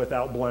was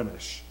without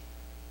blemish.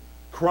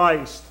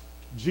 Christ,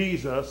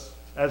 Jesus,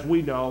 as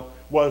we know,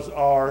 was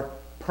our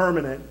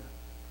permanent,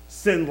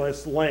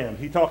 sinless lamb.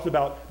 He talks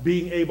about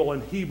being able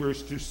in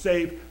Hebrews to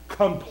save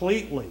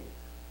completely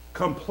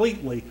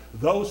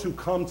those who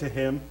come to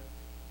him,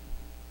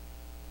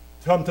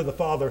 come to the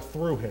Father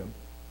through him.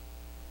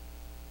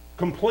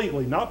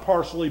 Completely, not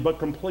partially, but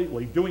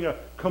completely, doing a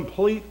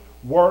complete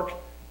work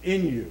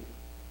in you.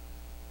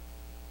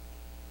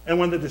 And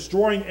when the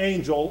destroying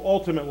angel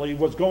ultimately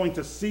was going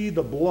to see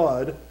the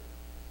blood,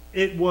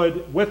 it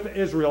would, with the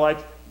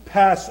Israelites,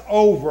 pass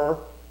over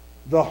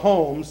the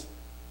homes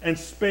and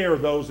spare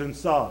those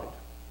inside.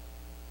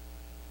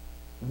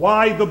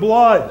 Why the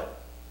blood?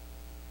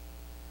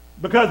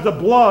 Because the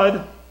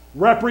blood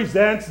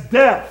represents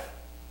death.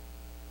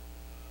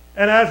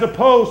 And as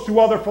opposed to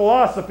other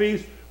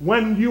philosophies,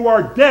 when you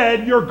are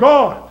dead, you're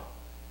gone.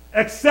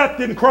 Except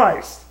in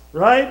Christ,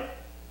 right?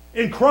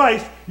 In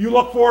Christ, you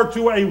look forward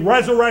to a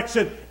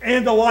resurrection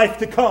and a life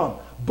to come.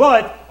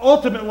 But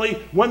ultimately,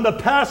 when the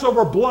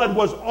Passover blood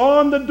was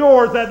on the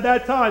doors at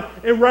that time,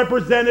 it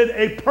represented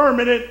a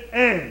permanent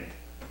end.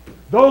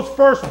 Those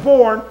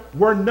firstborn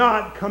were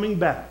not coming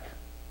back.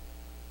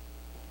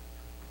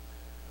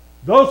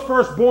 Those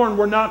firstborn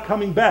were not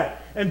coming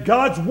back. And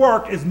God's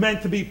work is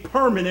meant to be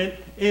permanent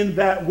in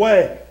that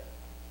way.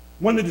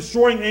 When the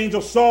destroying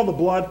angel saw the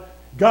blood,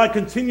 God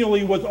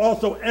continually was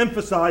also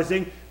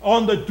emphasizing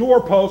on the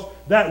doorpost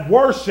that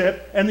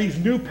worship and these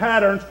new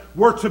patterns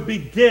were to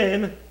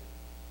begin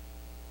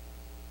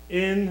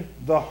in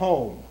the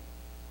home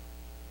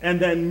and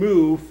then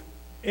move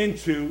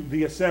into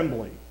the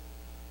assembly.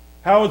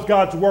 How is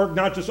God's work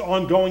not just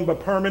ongoing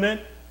but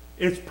permanent?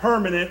 It's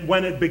permanent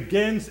when it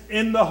begins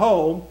in the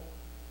home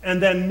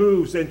and then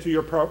moves into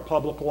your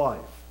public life.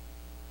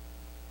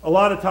 A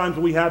lot of times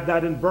we have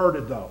that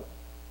inverted though.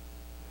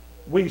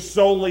 We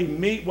solely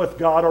meet with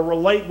God or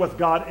relate with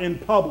God in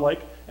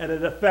public, and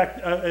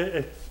it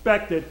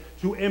expected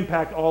to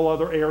impact all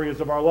other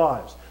areas of our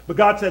lives. But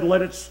God said,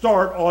 let it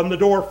start on the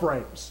door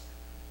frames,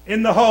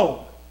 in the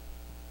home.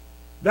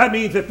 That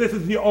means if this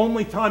is the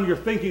only time you're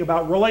thinking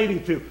about,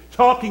 relating to,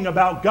 talking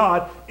about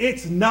God,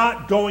 it's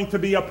not going to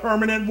be a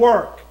permanent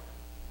work.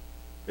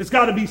 It's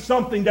got to be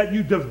something that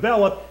you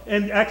develop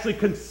and actually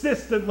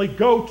consistently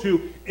go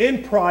to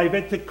in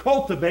private to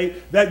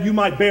cultivate that you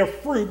might bear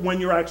fruit when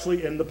you're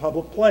actually in the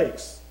public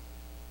place.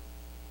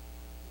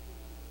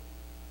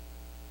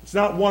 It's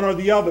not one or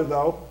the other,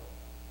 though.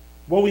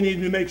 What we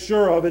need to make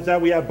sure of is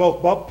that we have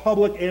both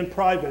public and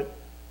private,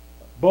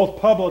 both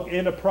public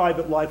and a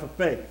private life of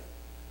faith,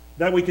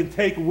 that we can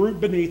take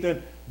root beneath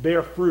and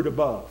bear fruit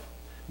above.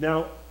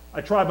 Now,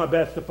 I tried my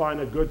best to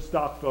find a good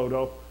stock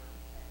photo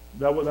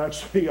that would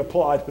actually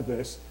apply to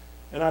this,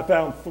 and I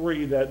found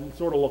 3 that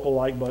sort of look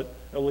alike, but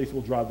at least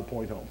will drive the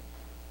point home.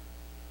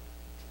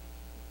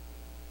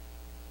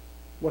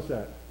 What's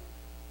that?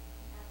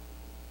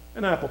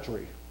 An apple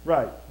tree.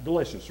 Right.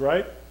 Delicious,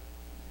 right?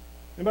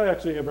 Anybody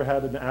actually ever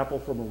had an apple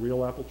from a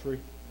real apple tree?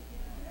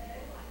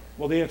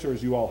 Well, the answer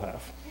is you all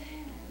have.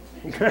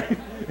 Okay?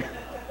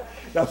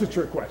 That's a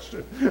trick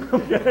question.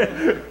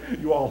 Okay?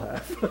 You all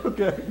have.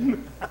 Okay?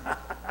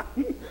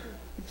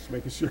 Just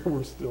making sure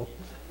we're still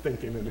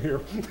thinking in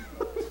here.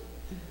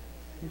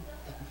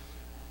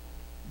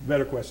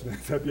 Better question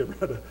is, have you ever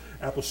had an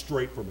apple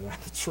straight from an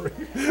apple tree?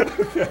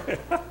 Okay.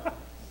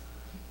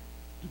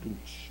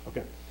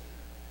 Okay.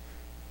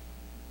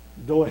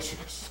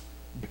 Delicious.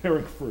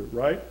 Bearing fruit,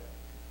 right?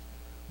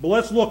 But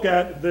let's look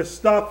at this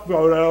stock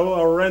photo,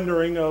 a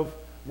rendering of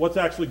what's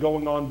actually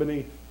going on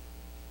beneath.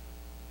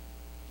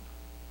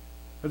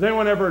 Has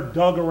anyone ever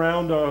dug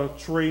around a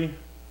tree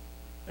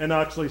and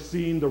actually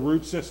seen the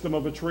root system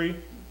of a tree?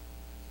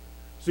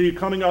 So you're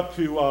coming up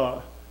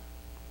to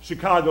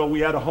Chicago. We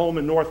had a home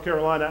in North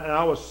Carolina, and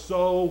I was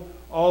so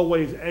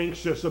always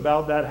anxious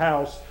about that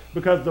house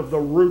because of the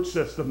root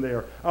system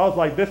there. I was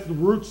like, this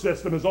root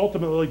system is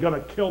ultimately going to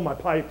kill my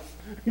pipes,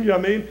 you know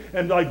what I mean?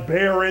 And like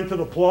bear into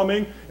the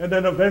plumbing. And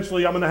then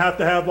eventually I'm going to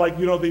have like,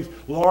 you know, these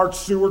large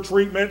sewer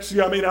treatments, you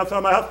know what I mean,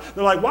 outside my house.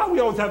 They're like, why do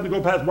we always have to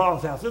go past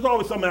Rob's house? There's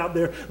always something out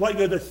there like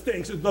that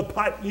stinks. It's the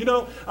pipe, you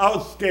know? I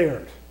was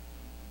scared.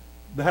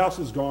 The house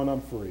is gone, I'm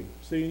free.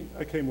 See,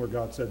 I came where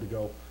God said to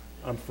go,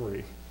 I'm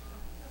free.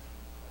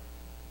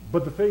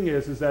 But the thing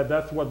is that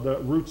that's what the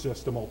root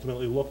system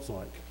ultimately looks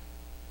like.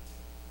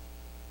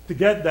 To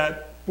get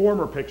that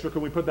former picture,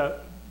 can we put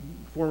that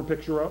former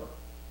picture up?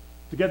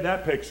 To get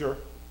that picture,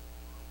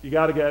 you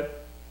got to get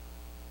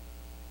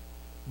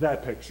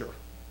that picture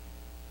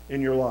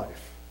in your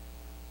life.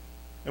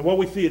 And what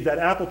we see is that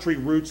apple tree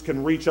roots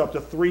can reach up to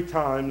 3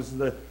 times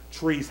the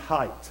tree's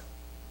height.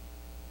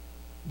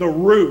 The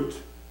root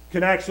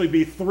can actually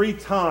be 3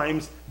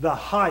 times the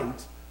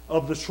height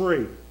of the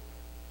tree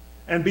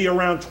and be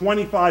around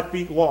 25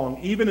 feet long.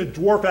 Even in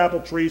dwarf apple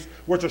trees,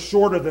 which are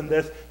shorter than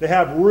this, they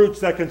have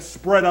roots that can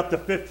spread up to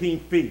 15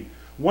 feet.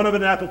 One of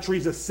an apple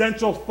tree's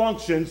essential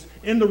functions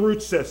in the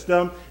root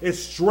system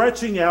is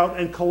stretching out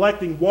and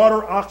collecting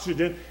water,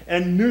 oxygen,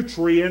 and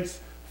nutrients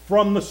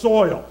from the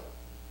soil.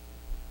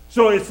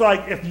 So it's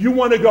like, if you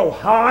want to go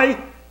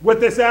high with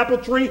this apple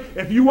tree,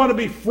 if you want to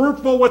be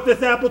fruitful with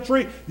this apple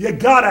tree, you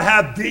got to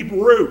have deep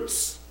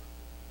roots.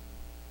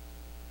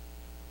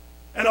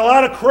 And a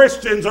lot of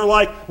Christians are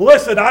like,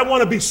 listen, I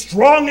want to be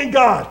strong in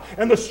God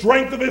and the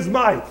strength of his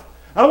might.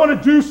 I want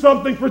to do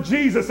something for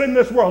Jesus in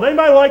this world.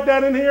 Anybody like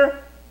that in here?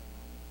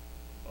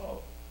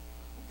 Oh.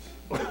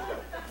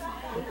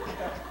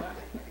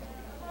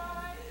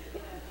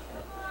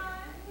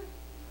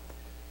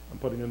 I'm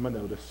putting in my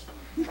notice.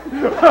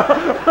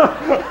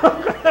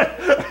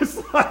 It's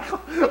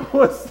like,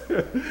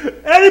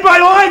 listen,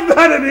 anybody like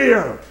that in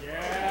here?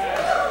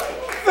 Yeah.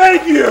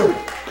 Thank you.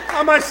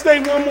 I might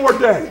stay one more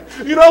day.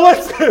 You know,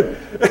 listen,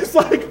 it's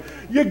like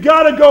you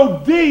got to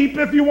go deep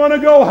if you want to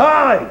go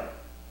high.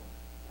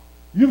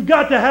 You've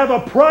got to have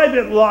a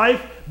private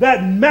life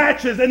that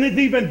matches and is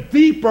even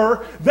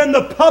deeper than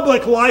the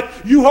public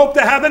life you hope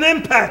to have an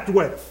impact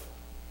with.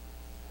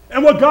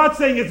 And what God's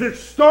saying is it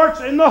starts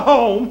in the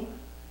home.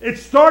 It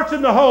starts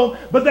in the home,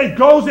 but then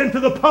goes into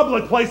the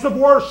public place of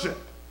worship.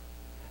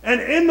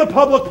 And in the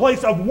public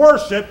place of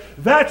worship,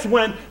 that's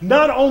when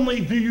not only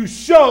do you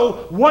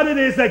show what it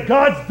is that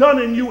God's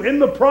done in you in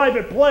the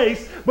private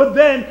place, but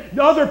then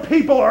other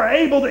people are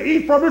able to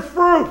eat from his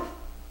fruit.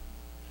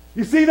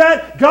 You see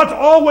that? God's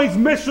always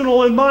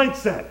missional in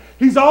mindset.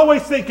 He's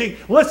always thinking,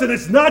 listen,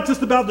 it's not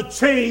just about the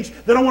change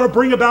that I want to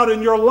bring about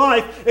in your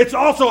life. It's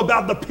also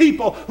about the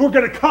people who are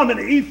going to come and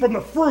eat from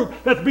the fruit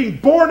that's being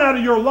born out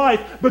of your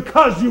life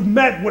because you've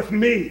met with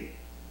me.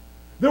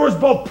 There was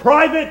both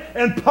private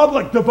and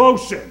public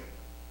devotion.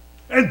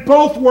 And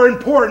both were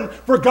important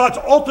for God's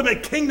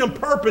ultimate kingdom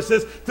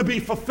purposes to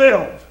be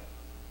fulfilled.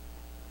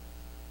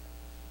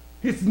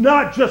 It's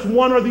not just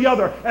one or the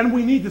other. And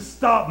we need to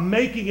stop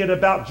making it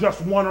about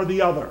just one or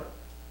the other.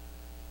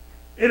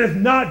 It is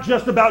not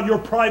just about your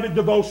private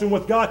devotion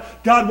with God.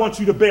 God wants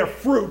you to bear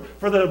fruit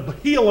for the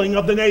healing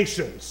of the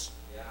nations.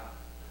 Yeah.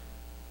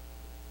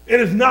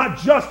 It is not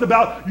just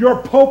about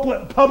your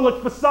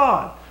public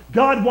facade.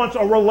 God wants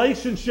a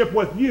relationship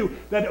with you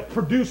that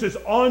produces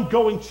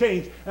ongoing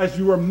change as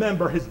you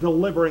remember his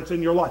deliverance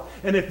in your life.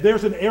 And if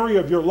there's an area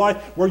of your life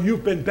where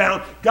you've been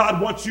bound,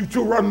 God wants you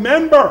to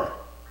remember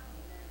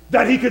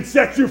that he could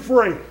set you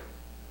free.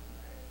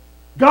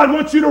 God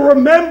wants you to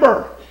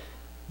remember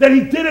that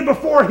he did it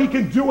before, he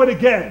can do it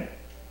again.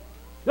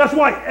 That's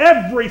why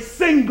every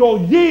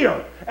single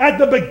year, at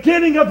the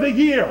beginning of the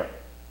year,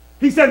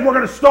 he said, we're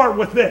going to start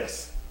with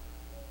this.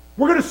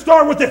 We're going to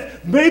start with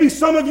this. Maybe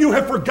some of you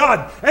have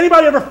forgotten.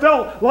 Anybody ever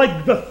felt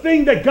like the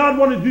thing that God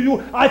wanted to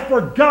do, I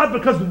forgot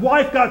because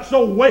life got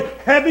so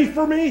heavy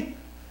for me,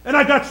 and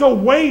I got so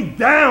weighed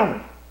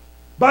down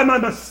by my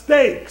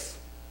mistakes.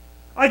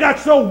 I got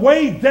so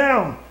weighed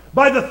down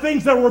by the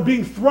things that were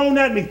being thrown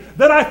at me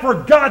that I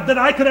forgot that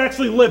I could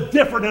actually live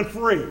different and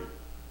free.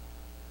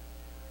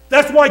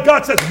 That's why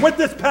God says, with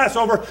this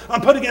Passover,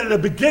 I'm putting it at the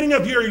beginning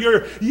of your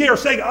year,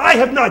 saying, I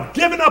have not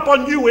given up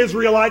on you,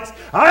 Israelites.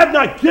 I have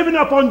not given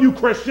up on you,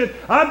 Christian.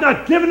 I have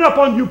not given up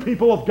on you,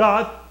 people of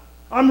God.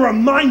 I'm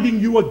reminding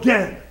you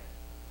again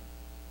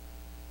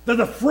that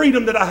the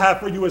freedom that I have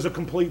for you is a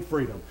complete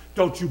freedom.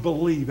 Don't you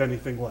believe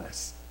anything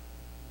less.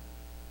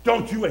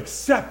 Don't you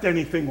accept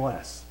anything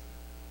less.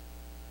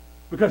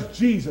 Because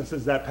Jesus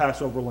is that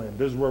Passover lamb.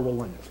 This is where we'll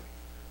land.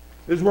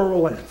 This is where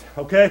we'll land,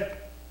 okay?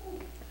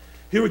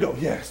 Here we go.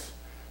 Yes,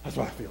 that's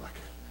what I feel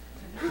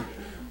like.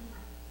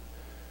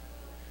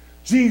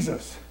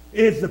 Jesus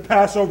is the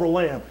Passover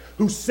lamb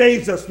who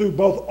saves us through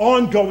both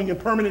ongoing and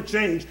permanent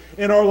change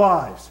in our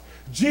lives.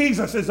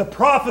 Jesus is a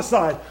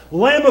prophesied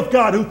Lamb of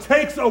God who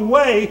takes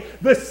away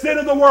the sin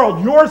of the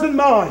world, yours and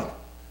mine.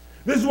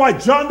 This is why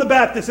John the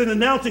Baptist, in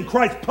announcing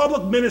Christ's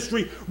public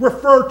ministry,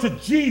 referred to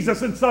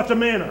Jesus in such a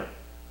manner.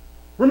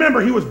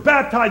 Remember, he was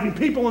baptizing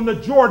people in the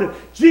Jordan.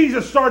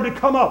 Jesus started to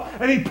come up,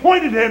 and he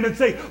pointed to him and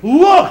said,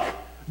 look,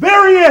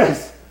 there he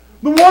is,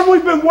 the one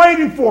we've been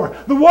waiting for,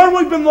 the one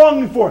we've been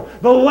longing for,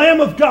 the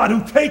Lamb of God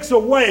who takes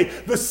away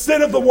the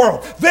sin of the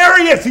world.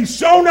 There he is. He's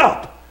shown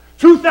up.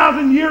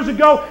 2,000 years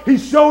ago, he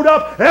showed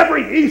up.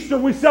 Every Easter,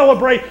 we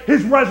celebrate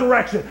his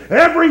resurrection.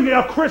 Every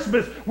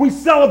Christmas, we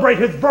celebrate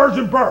his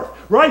virgin birth,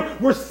 right?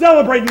 We're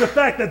celebrating the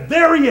fact that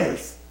there he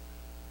is,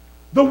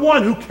 the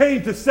one who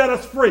came to set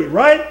us free,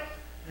 right?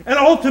 And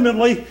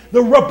ultimately,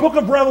 the book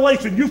of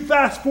Revelation, you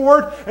fast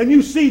forward and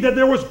you see that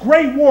there was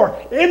great war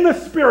in the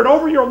Spirit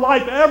over your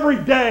life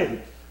every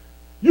day.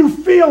 You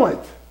feel it.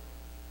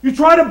 You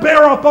try to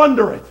bear up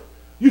under it.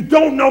 You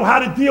don't know how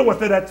to deal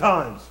with it at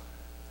times.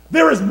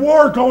 There is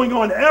war going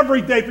on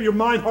every day for your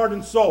mind, heart,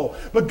 and soul.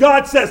 But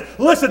God says,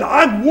 listen,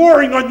 I'm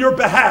warring on your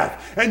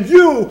behalf. And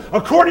you,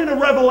 according to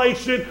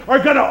Revelation, are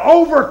going to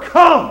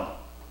overcome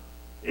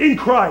in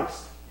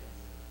Christ.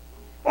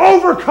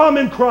 Overcome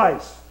in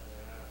Christ.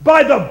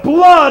 By the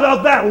blood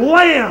of that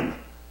Lamb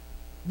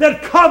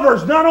that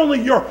covers not only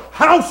your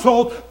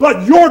household,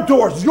 but your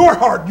doors, your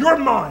heart, your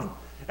mind,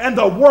 and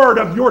the word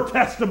of your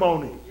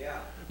testimony. Yeah.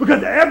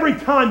 Because every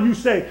time you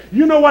say,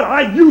 you know what,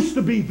 I used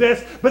to be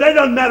this, but it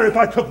doesn't matter if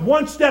I took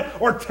one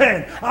step or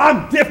 10.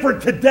 I'm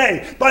different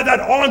today by that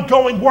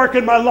ongoing work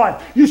in my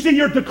life. You see,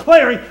 you're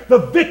declaring the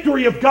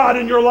victory of God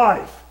in your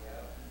life.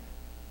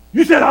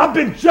 You said, I've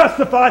been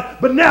justified,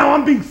 but now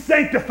I'm being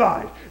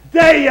sanctified.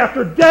 Day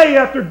after day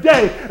after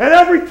day. And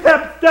every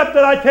step that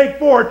I take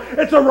forward,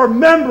 it's a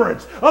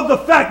remembrance of the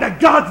fact that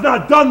God's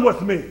not done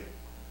with me.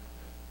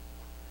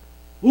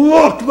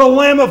 Look, the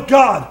Lamb of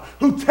God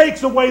who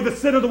takes away the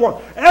sin of the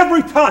world.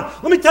 Every time.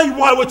 Let me tell you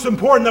why it's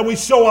important that we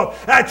show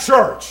up at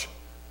church.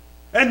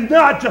 And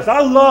not just,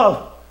 I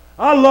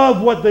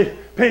love what the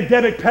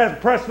pandemic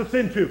pressed us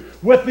into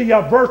with the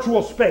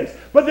virtual space.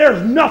 But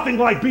there's nothing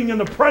like being in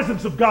the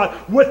presence of God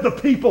with the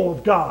people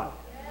of God.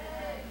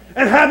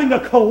 And having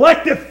a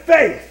collective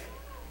faith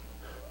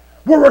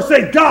where we're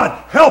saying,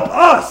 God, help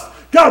us.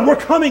 God, we're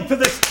coming to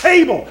this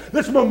table,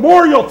 this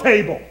memorial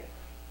table.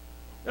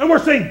 And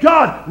we're saying,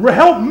 God,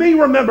 help me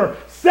remember.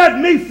 Set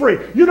me free.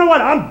 You know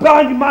what? I'm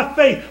binding my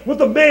faith with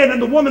the man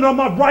and the woman on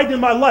my right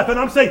and my left. And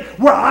I'm saying,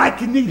 where I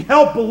can need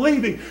help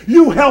believing,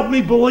 you help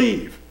me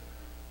believe.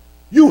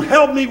 You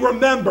help me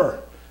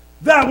remember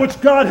that which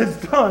God has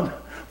done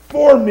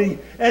for me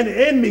and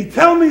in me.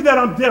 Tell me that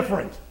I'm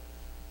different.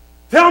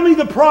 Tell me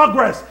the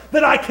progress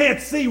that I can't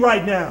see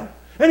right now.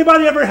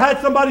 Anybody ever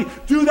had somebody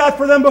do that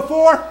for them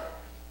before?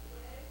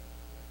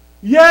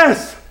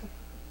 Yes.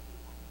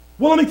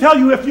 Well, let me tell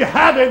you, if you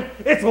haven't,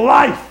 it's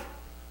life.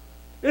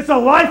 It's a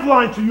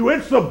lifeline to you.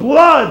 It's the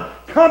blood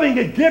coming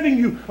and giving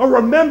you a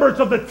remembrance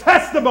of the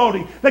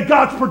testimony that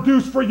God's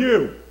produced for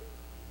you.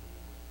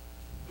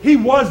 He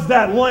was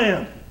that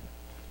lamb.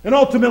 And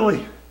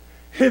ultimately,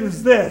 it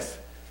is this.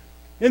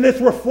 In this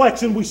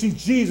reflection, we see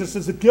Jesus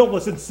as a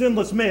guiltless and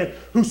sinless man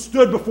who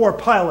stood before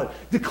Pilate,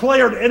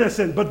 declared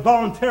innocent, but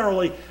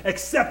voluntarily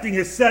accepting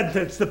his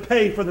sentence to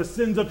pay for the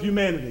sins of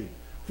humanity,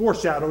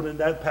 foreshadowed in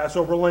that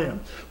Passover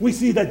lamb. We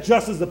see that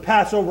just as the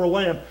Passover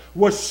lamb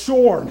was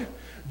shorn,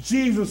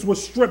 Jesus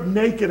was stripped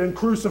naked and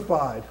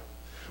crucified.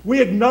 We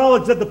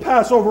acknowledge that the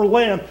Passover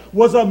lamb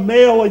was a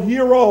male, a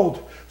year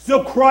old.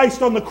 Still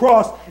Christ on the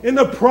cross, in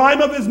the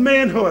prime of his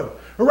manhood,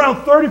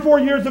 around 34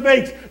 years of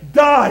age,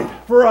 died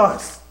for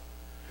us.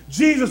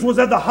 Jesus was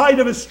at the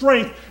height of his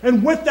strength,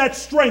 and with that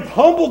strength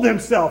humbled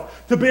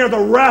himself to bear the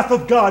wrath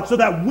of God so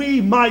that we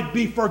might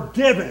be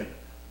forgiven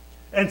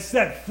and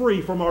set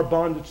free from our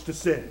bondage to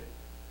sin.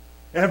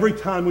 Every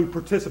time we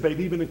participate,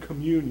 even in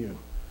communion,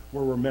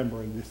 we're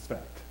remembering this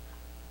fact.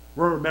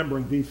 We're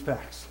remembering these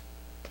facts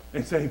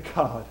and saying,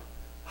 God,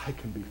 I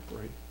can be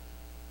free.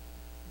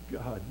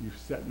 God, you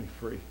set me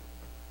free.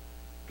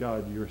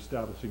 God, you're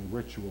establishing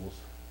rituals,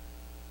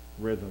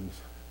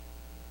 rhythms,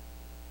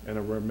 and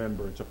a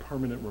remembrance, a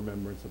permanent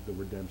remembrance of the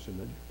redemption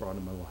that you've brought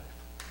in my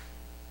life.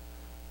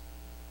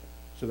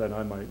 So that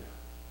I might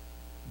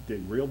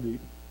dig real deep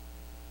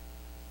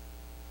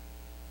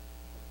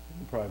in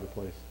the private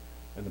place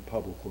and then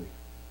publicly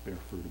bear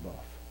fruit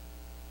above.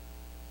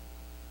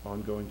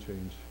 Ongoing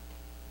change,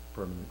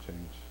 permanent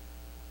change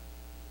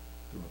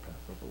through our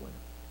Passover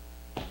lamb.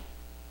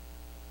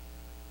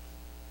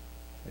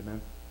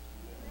 Amen?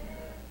 All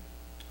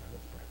right,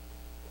 let's pray.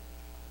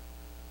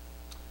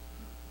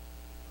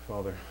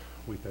 Father,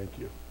 we thank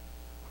you.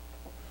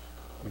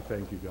 We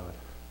thank you, God,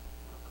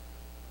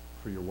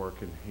 for your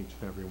work in each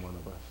and every one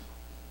of us.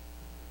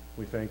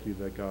 We thank you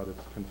that, God,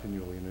 it's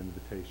continually an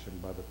invitation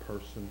by the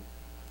person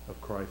of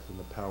Christ and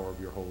the power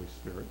of your Holy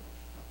Spirit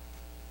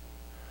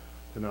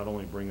to not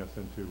only bring us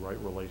into right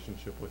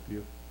relationship with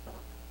you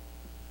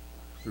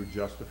through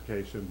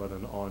justification, but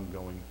an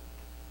ongoing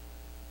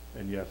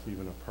and, yes,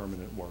 even a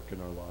permanent work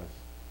in our lives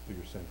through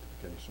your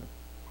sanctification.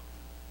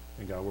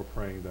 And, God, we're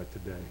praying that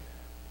today,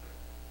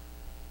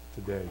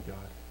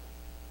 God,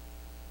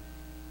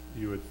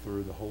 you would,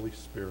 through the Holy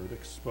Spirit,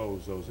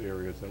 expose those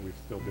areas that we've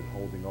still been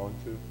holding on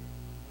to.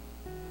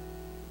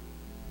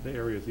 The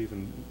areas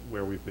even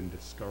where we've been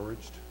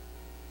discouraged.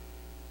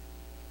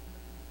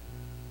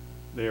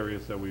 The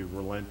areas that we've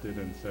relented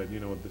and said, you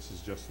know what, this is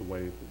just the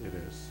way it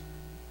is.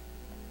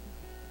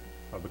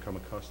 I've become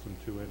accustomed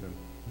to it, and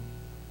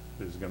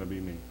this is going to be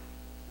me.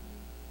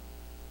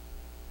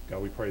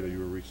 God, we pray that you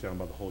will reach down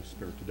by the Holy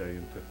Spirit today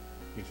into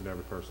each and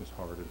every person's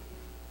heart and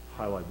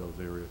highlight those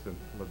areas, and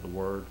let the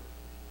word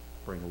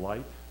bring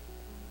light,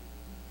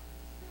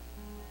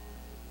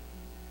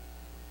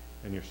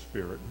 and your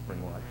spirit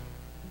bring life.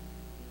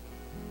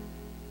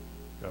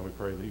 God, we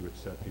pray that you would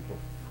set people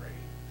free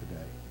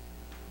today.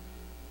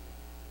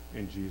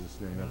 In Jesus'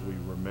 name, as we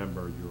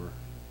remember your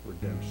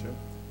redemption,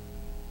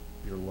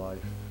 your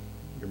life,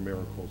 your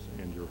miracles,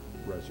 and your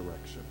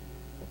resurrection.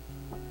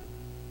 And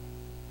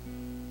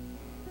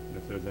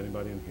if there's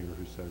anybody in here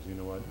who says, you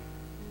know what,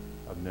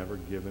 I've never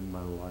given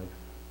my life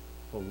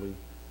fully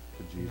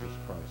to Jesus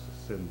Christ,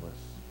 the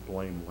sinless,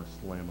 blameless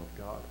Lamb of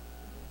God,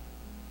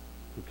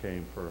 who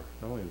came for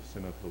not only the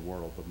sin of the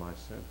world, but my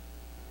sin.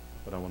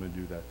 But I want to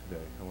do that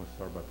today. I want to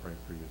start by praying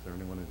for you. Is there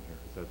anyone in here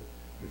who said,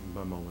 this is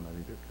my moment, I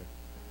need to, okay.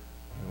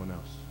 Anyone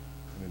else?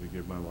 I need to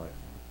give my life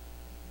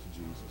to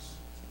Jesus.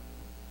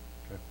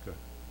 Okay, good.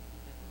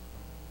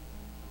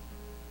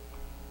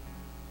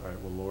 All right,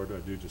 well, Lord, I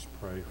do just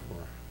pray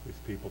for these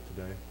people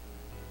today.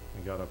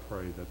 And God, I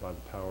pray that by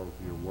the power of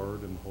your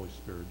word and the Holy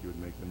Spirit, you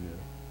would make them new.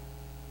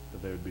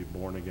 That they would be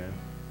born again.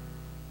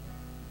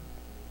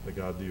 That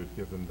God, you would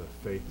give them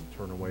the faith to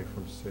turn away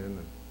from sin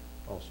and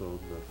also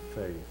the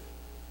faith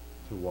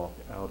to walk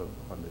out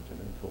of bondage and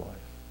into life.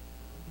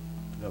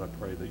 God, I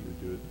pray that you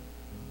would do it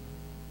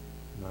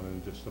not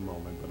in just a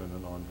moment, but in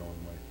an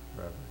ongoing way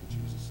forever. In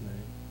Jesus'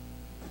 name.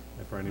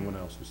 And for anyone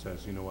else who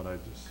says, you know what, I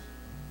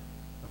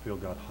feel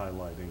God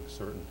highlighting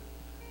certain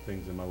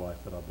things in my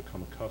life that I've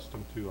become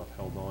accustomed to, I've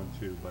held on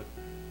to, but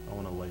I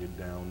want to lay it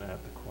down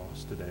at the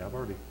cross today. I've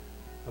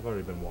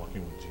already been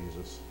walking with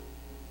Jesus,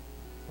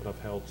 but I've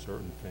held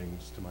certain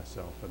things to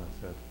myself, and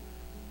I said,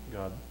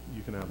 God,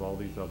 you can have all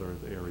these other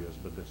areas,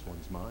 but this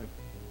one's mine.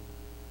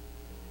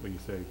 But you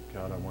say,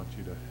 God, I want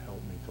you to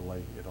help me to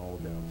lay it all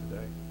down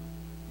today.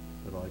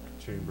 That like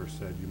Chambers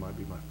said, you might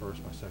be my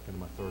first, my second, and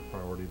my third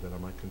priority, that I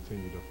might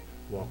continue to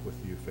walk with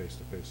you face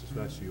to face. If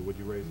that's you, would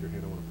you raise your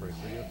hand? I want to pray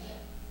for you.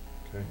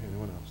 Okay,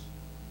 anyone else?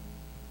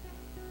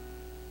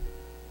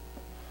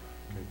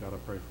 Okay, God, I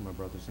pray for my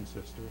brothers and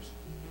sisters.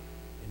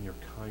 In your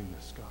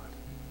kindness, God.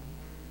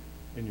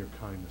 In your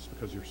kindness,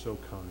 because you're so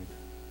kind,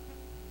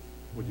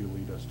 would you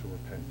lead us to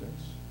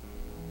repentance?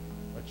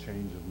 A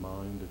change of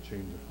mind, a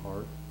change of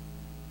heart,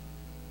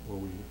 where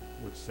we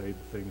would say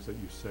the things that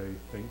you say,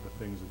 think the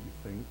things that you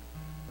think,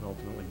 and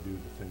ultimately do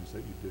the things that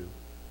you do.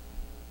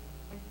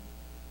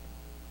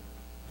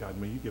 God,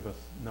 may you give us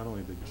not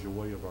only the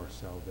joy of our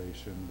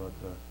salvation, but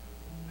the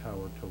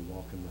power to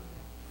walk in the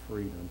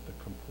freedom,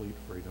 the complete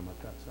freedom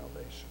of that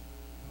salvation.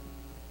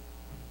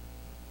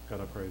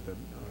 God, I pray that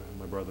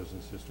my brothers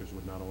and sisters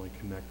would not only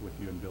connect with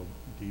you and build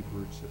deep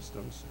root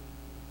systems,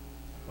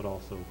 but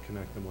also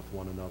connect them with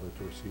one another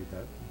to receive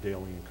that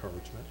daily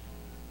encouragement.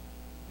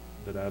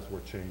 That as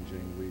we're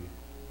changing, we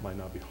might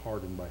not be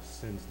hardened by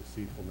sin's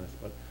deceitfulness,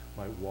 but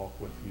might walk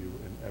with you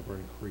in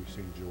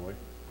ever-increasing joy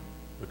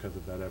because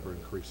of that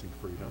ever-increasing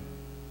freedom.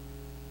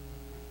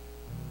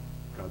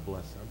 God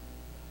bless them.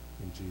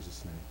 In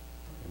Jesus' name,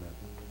 amen.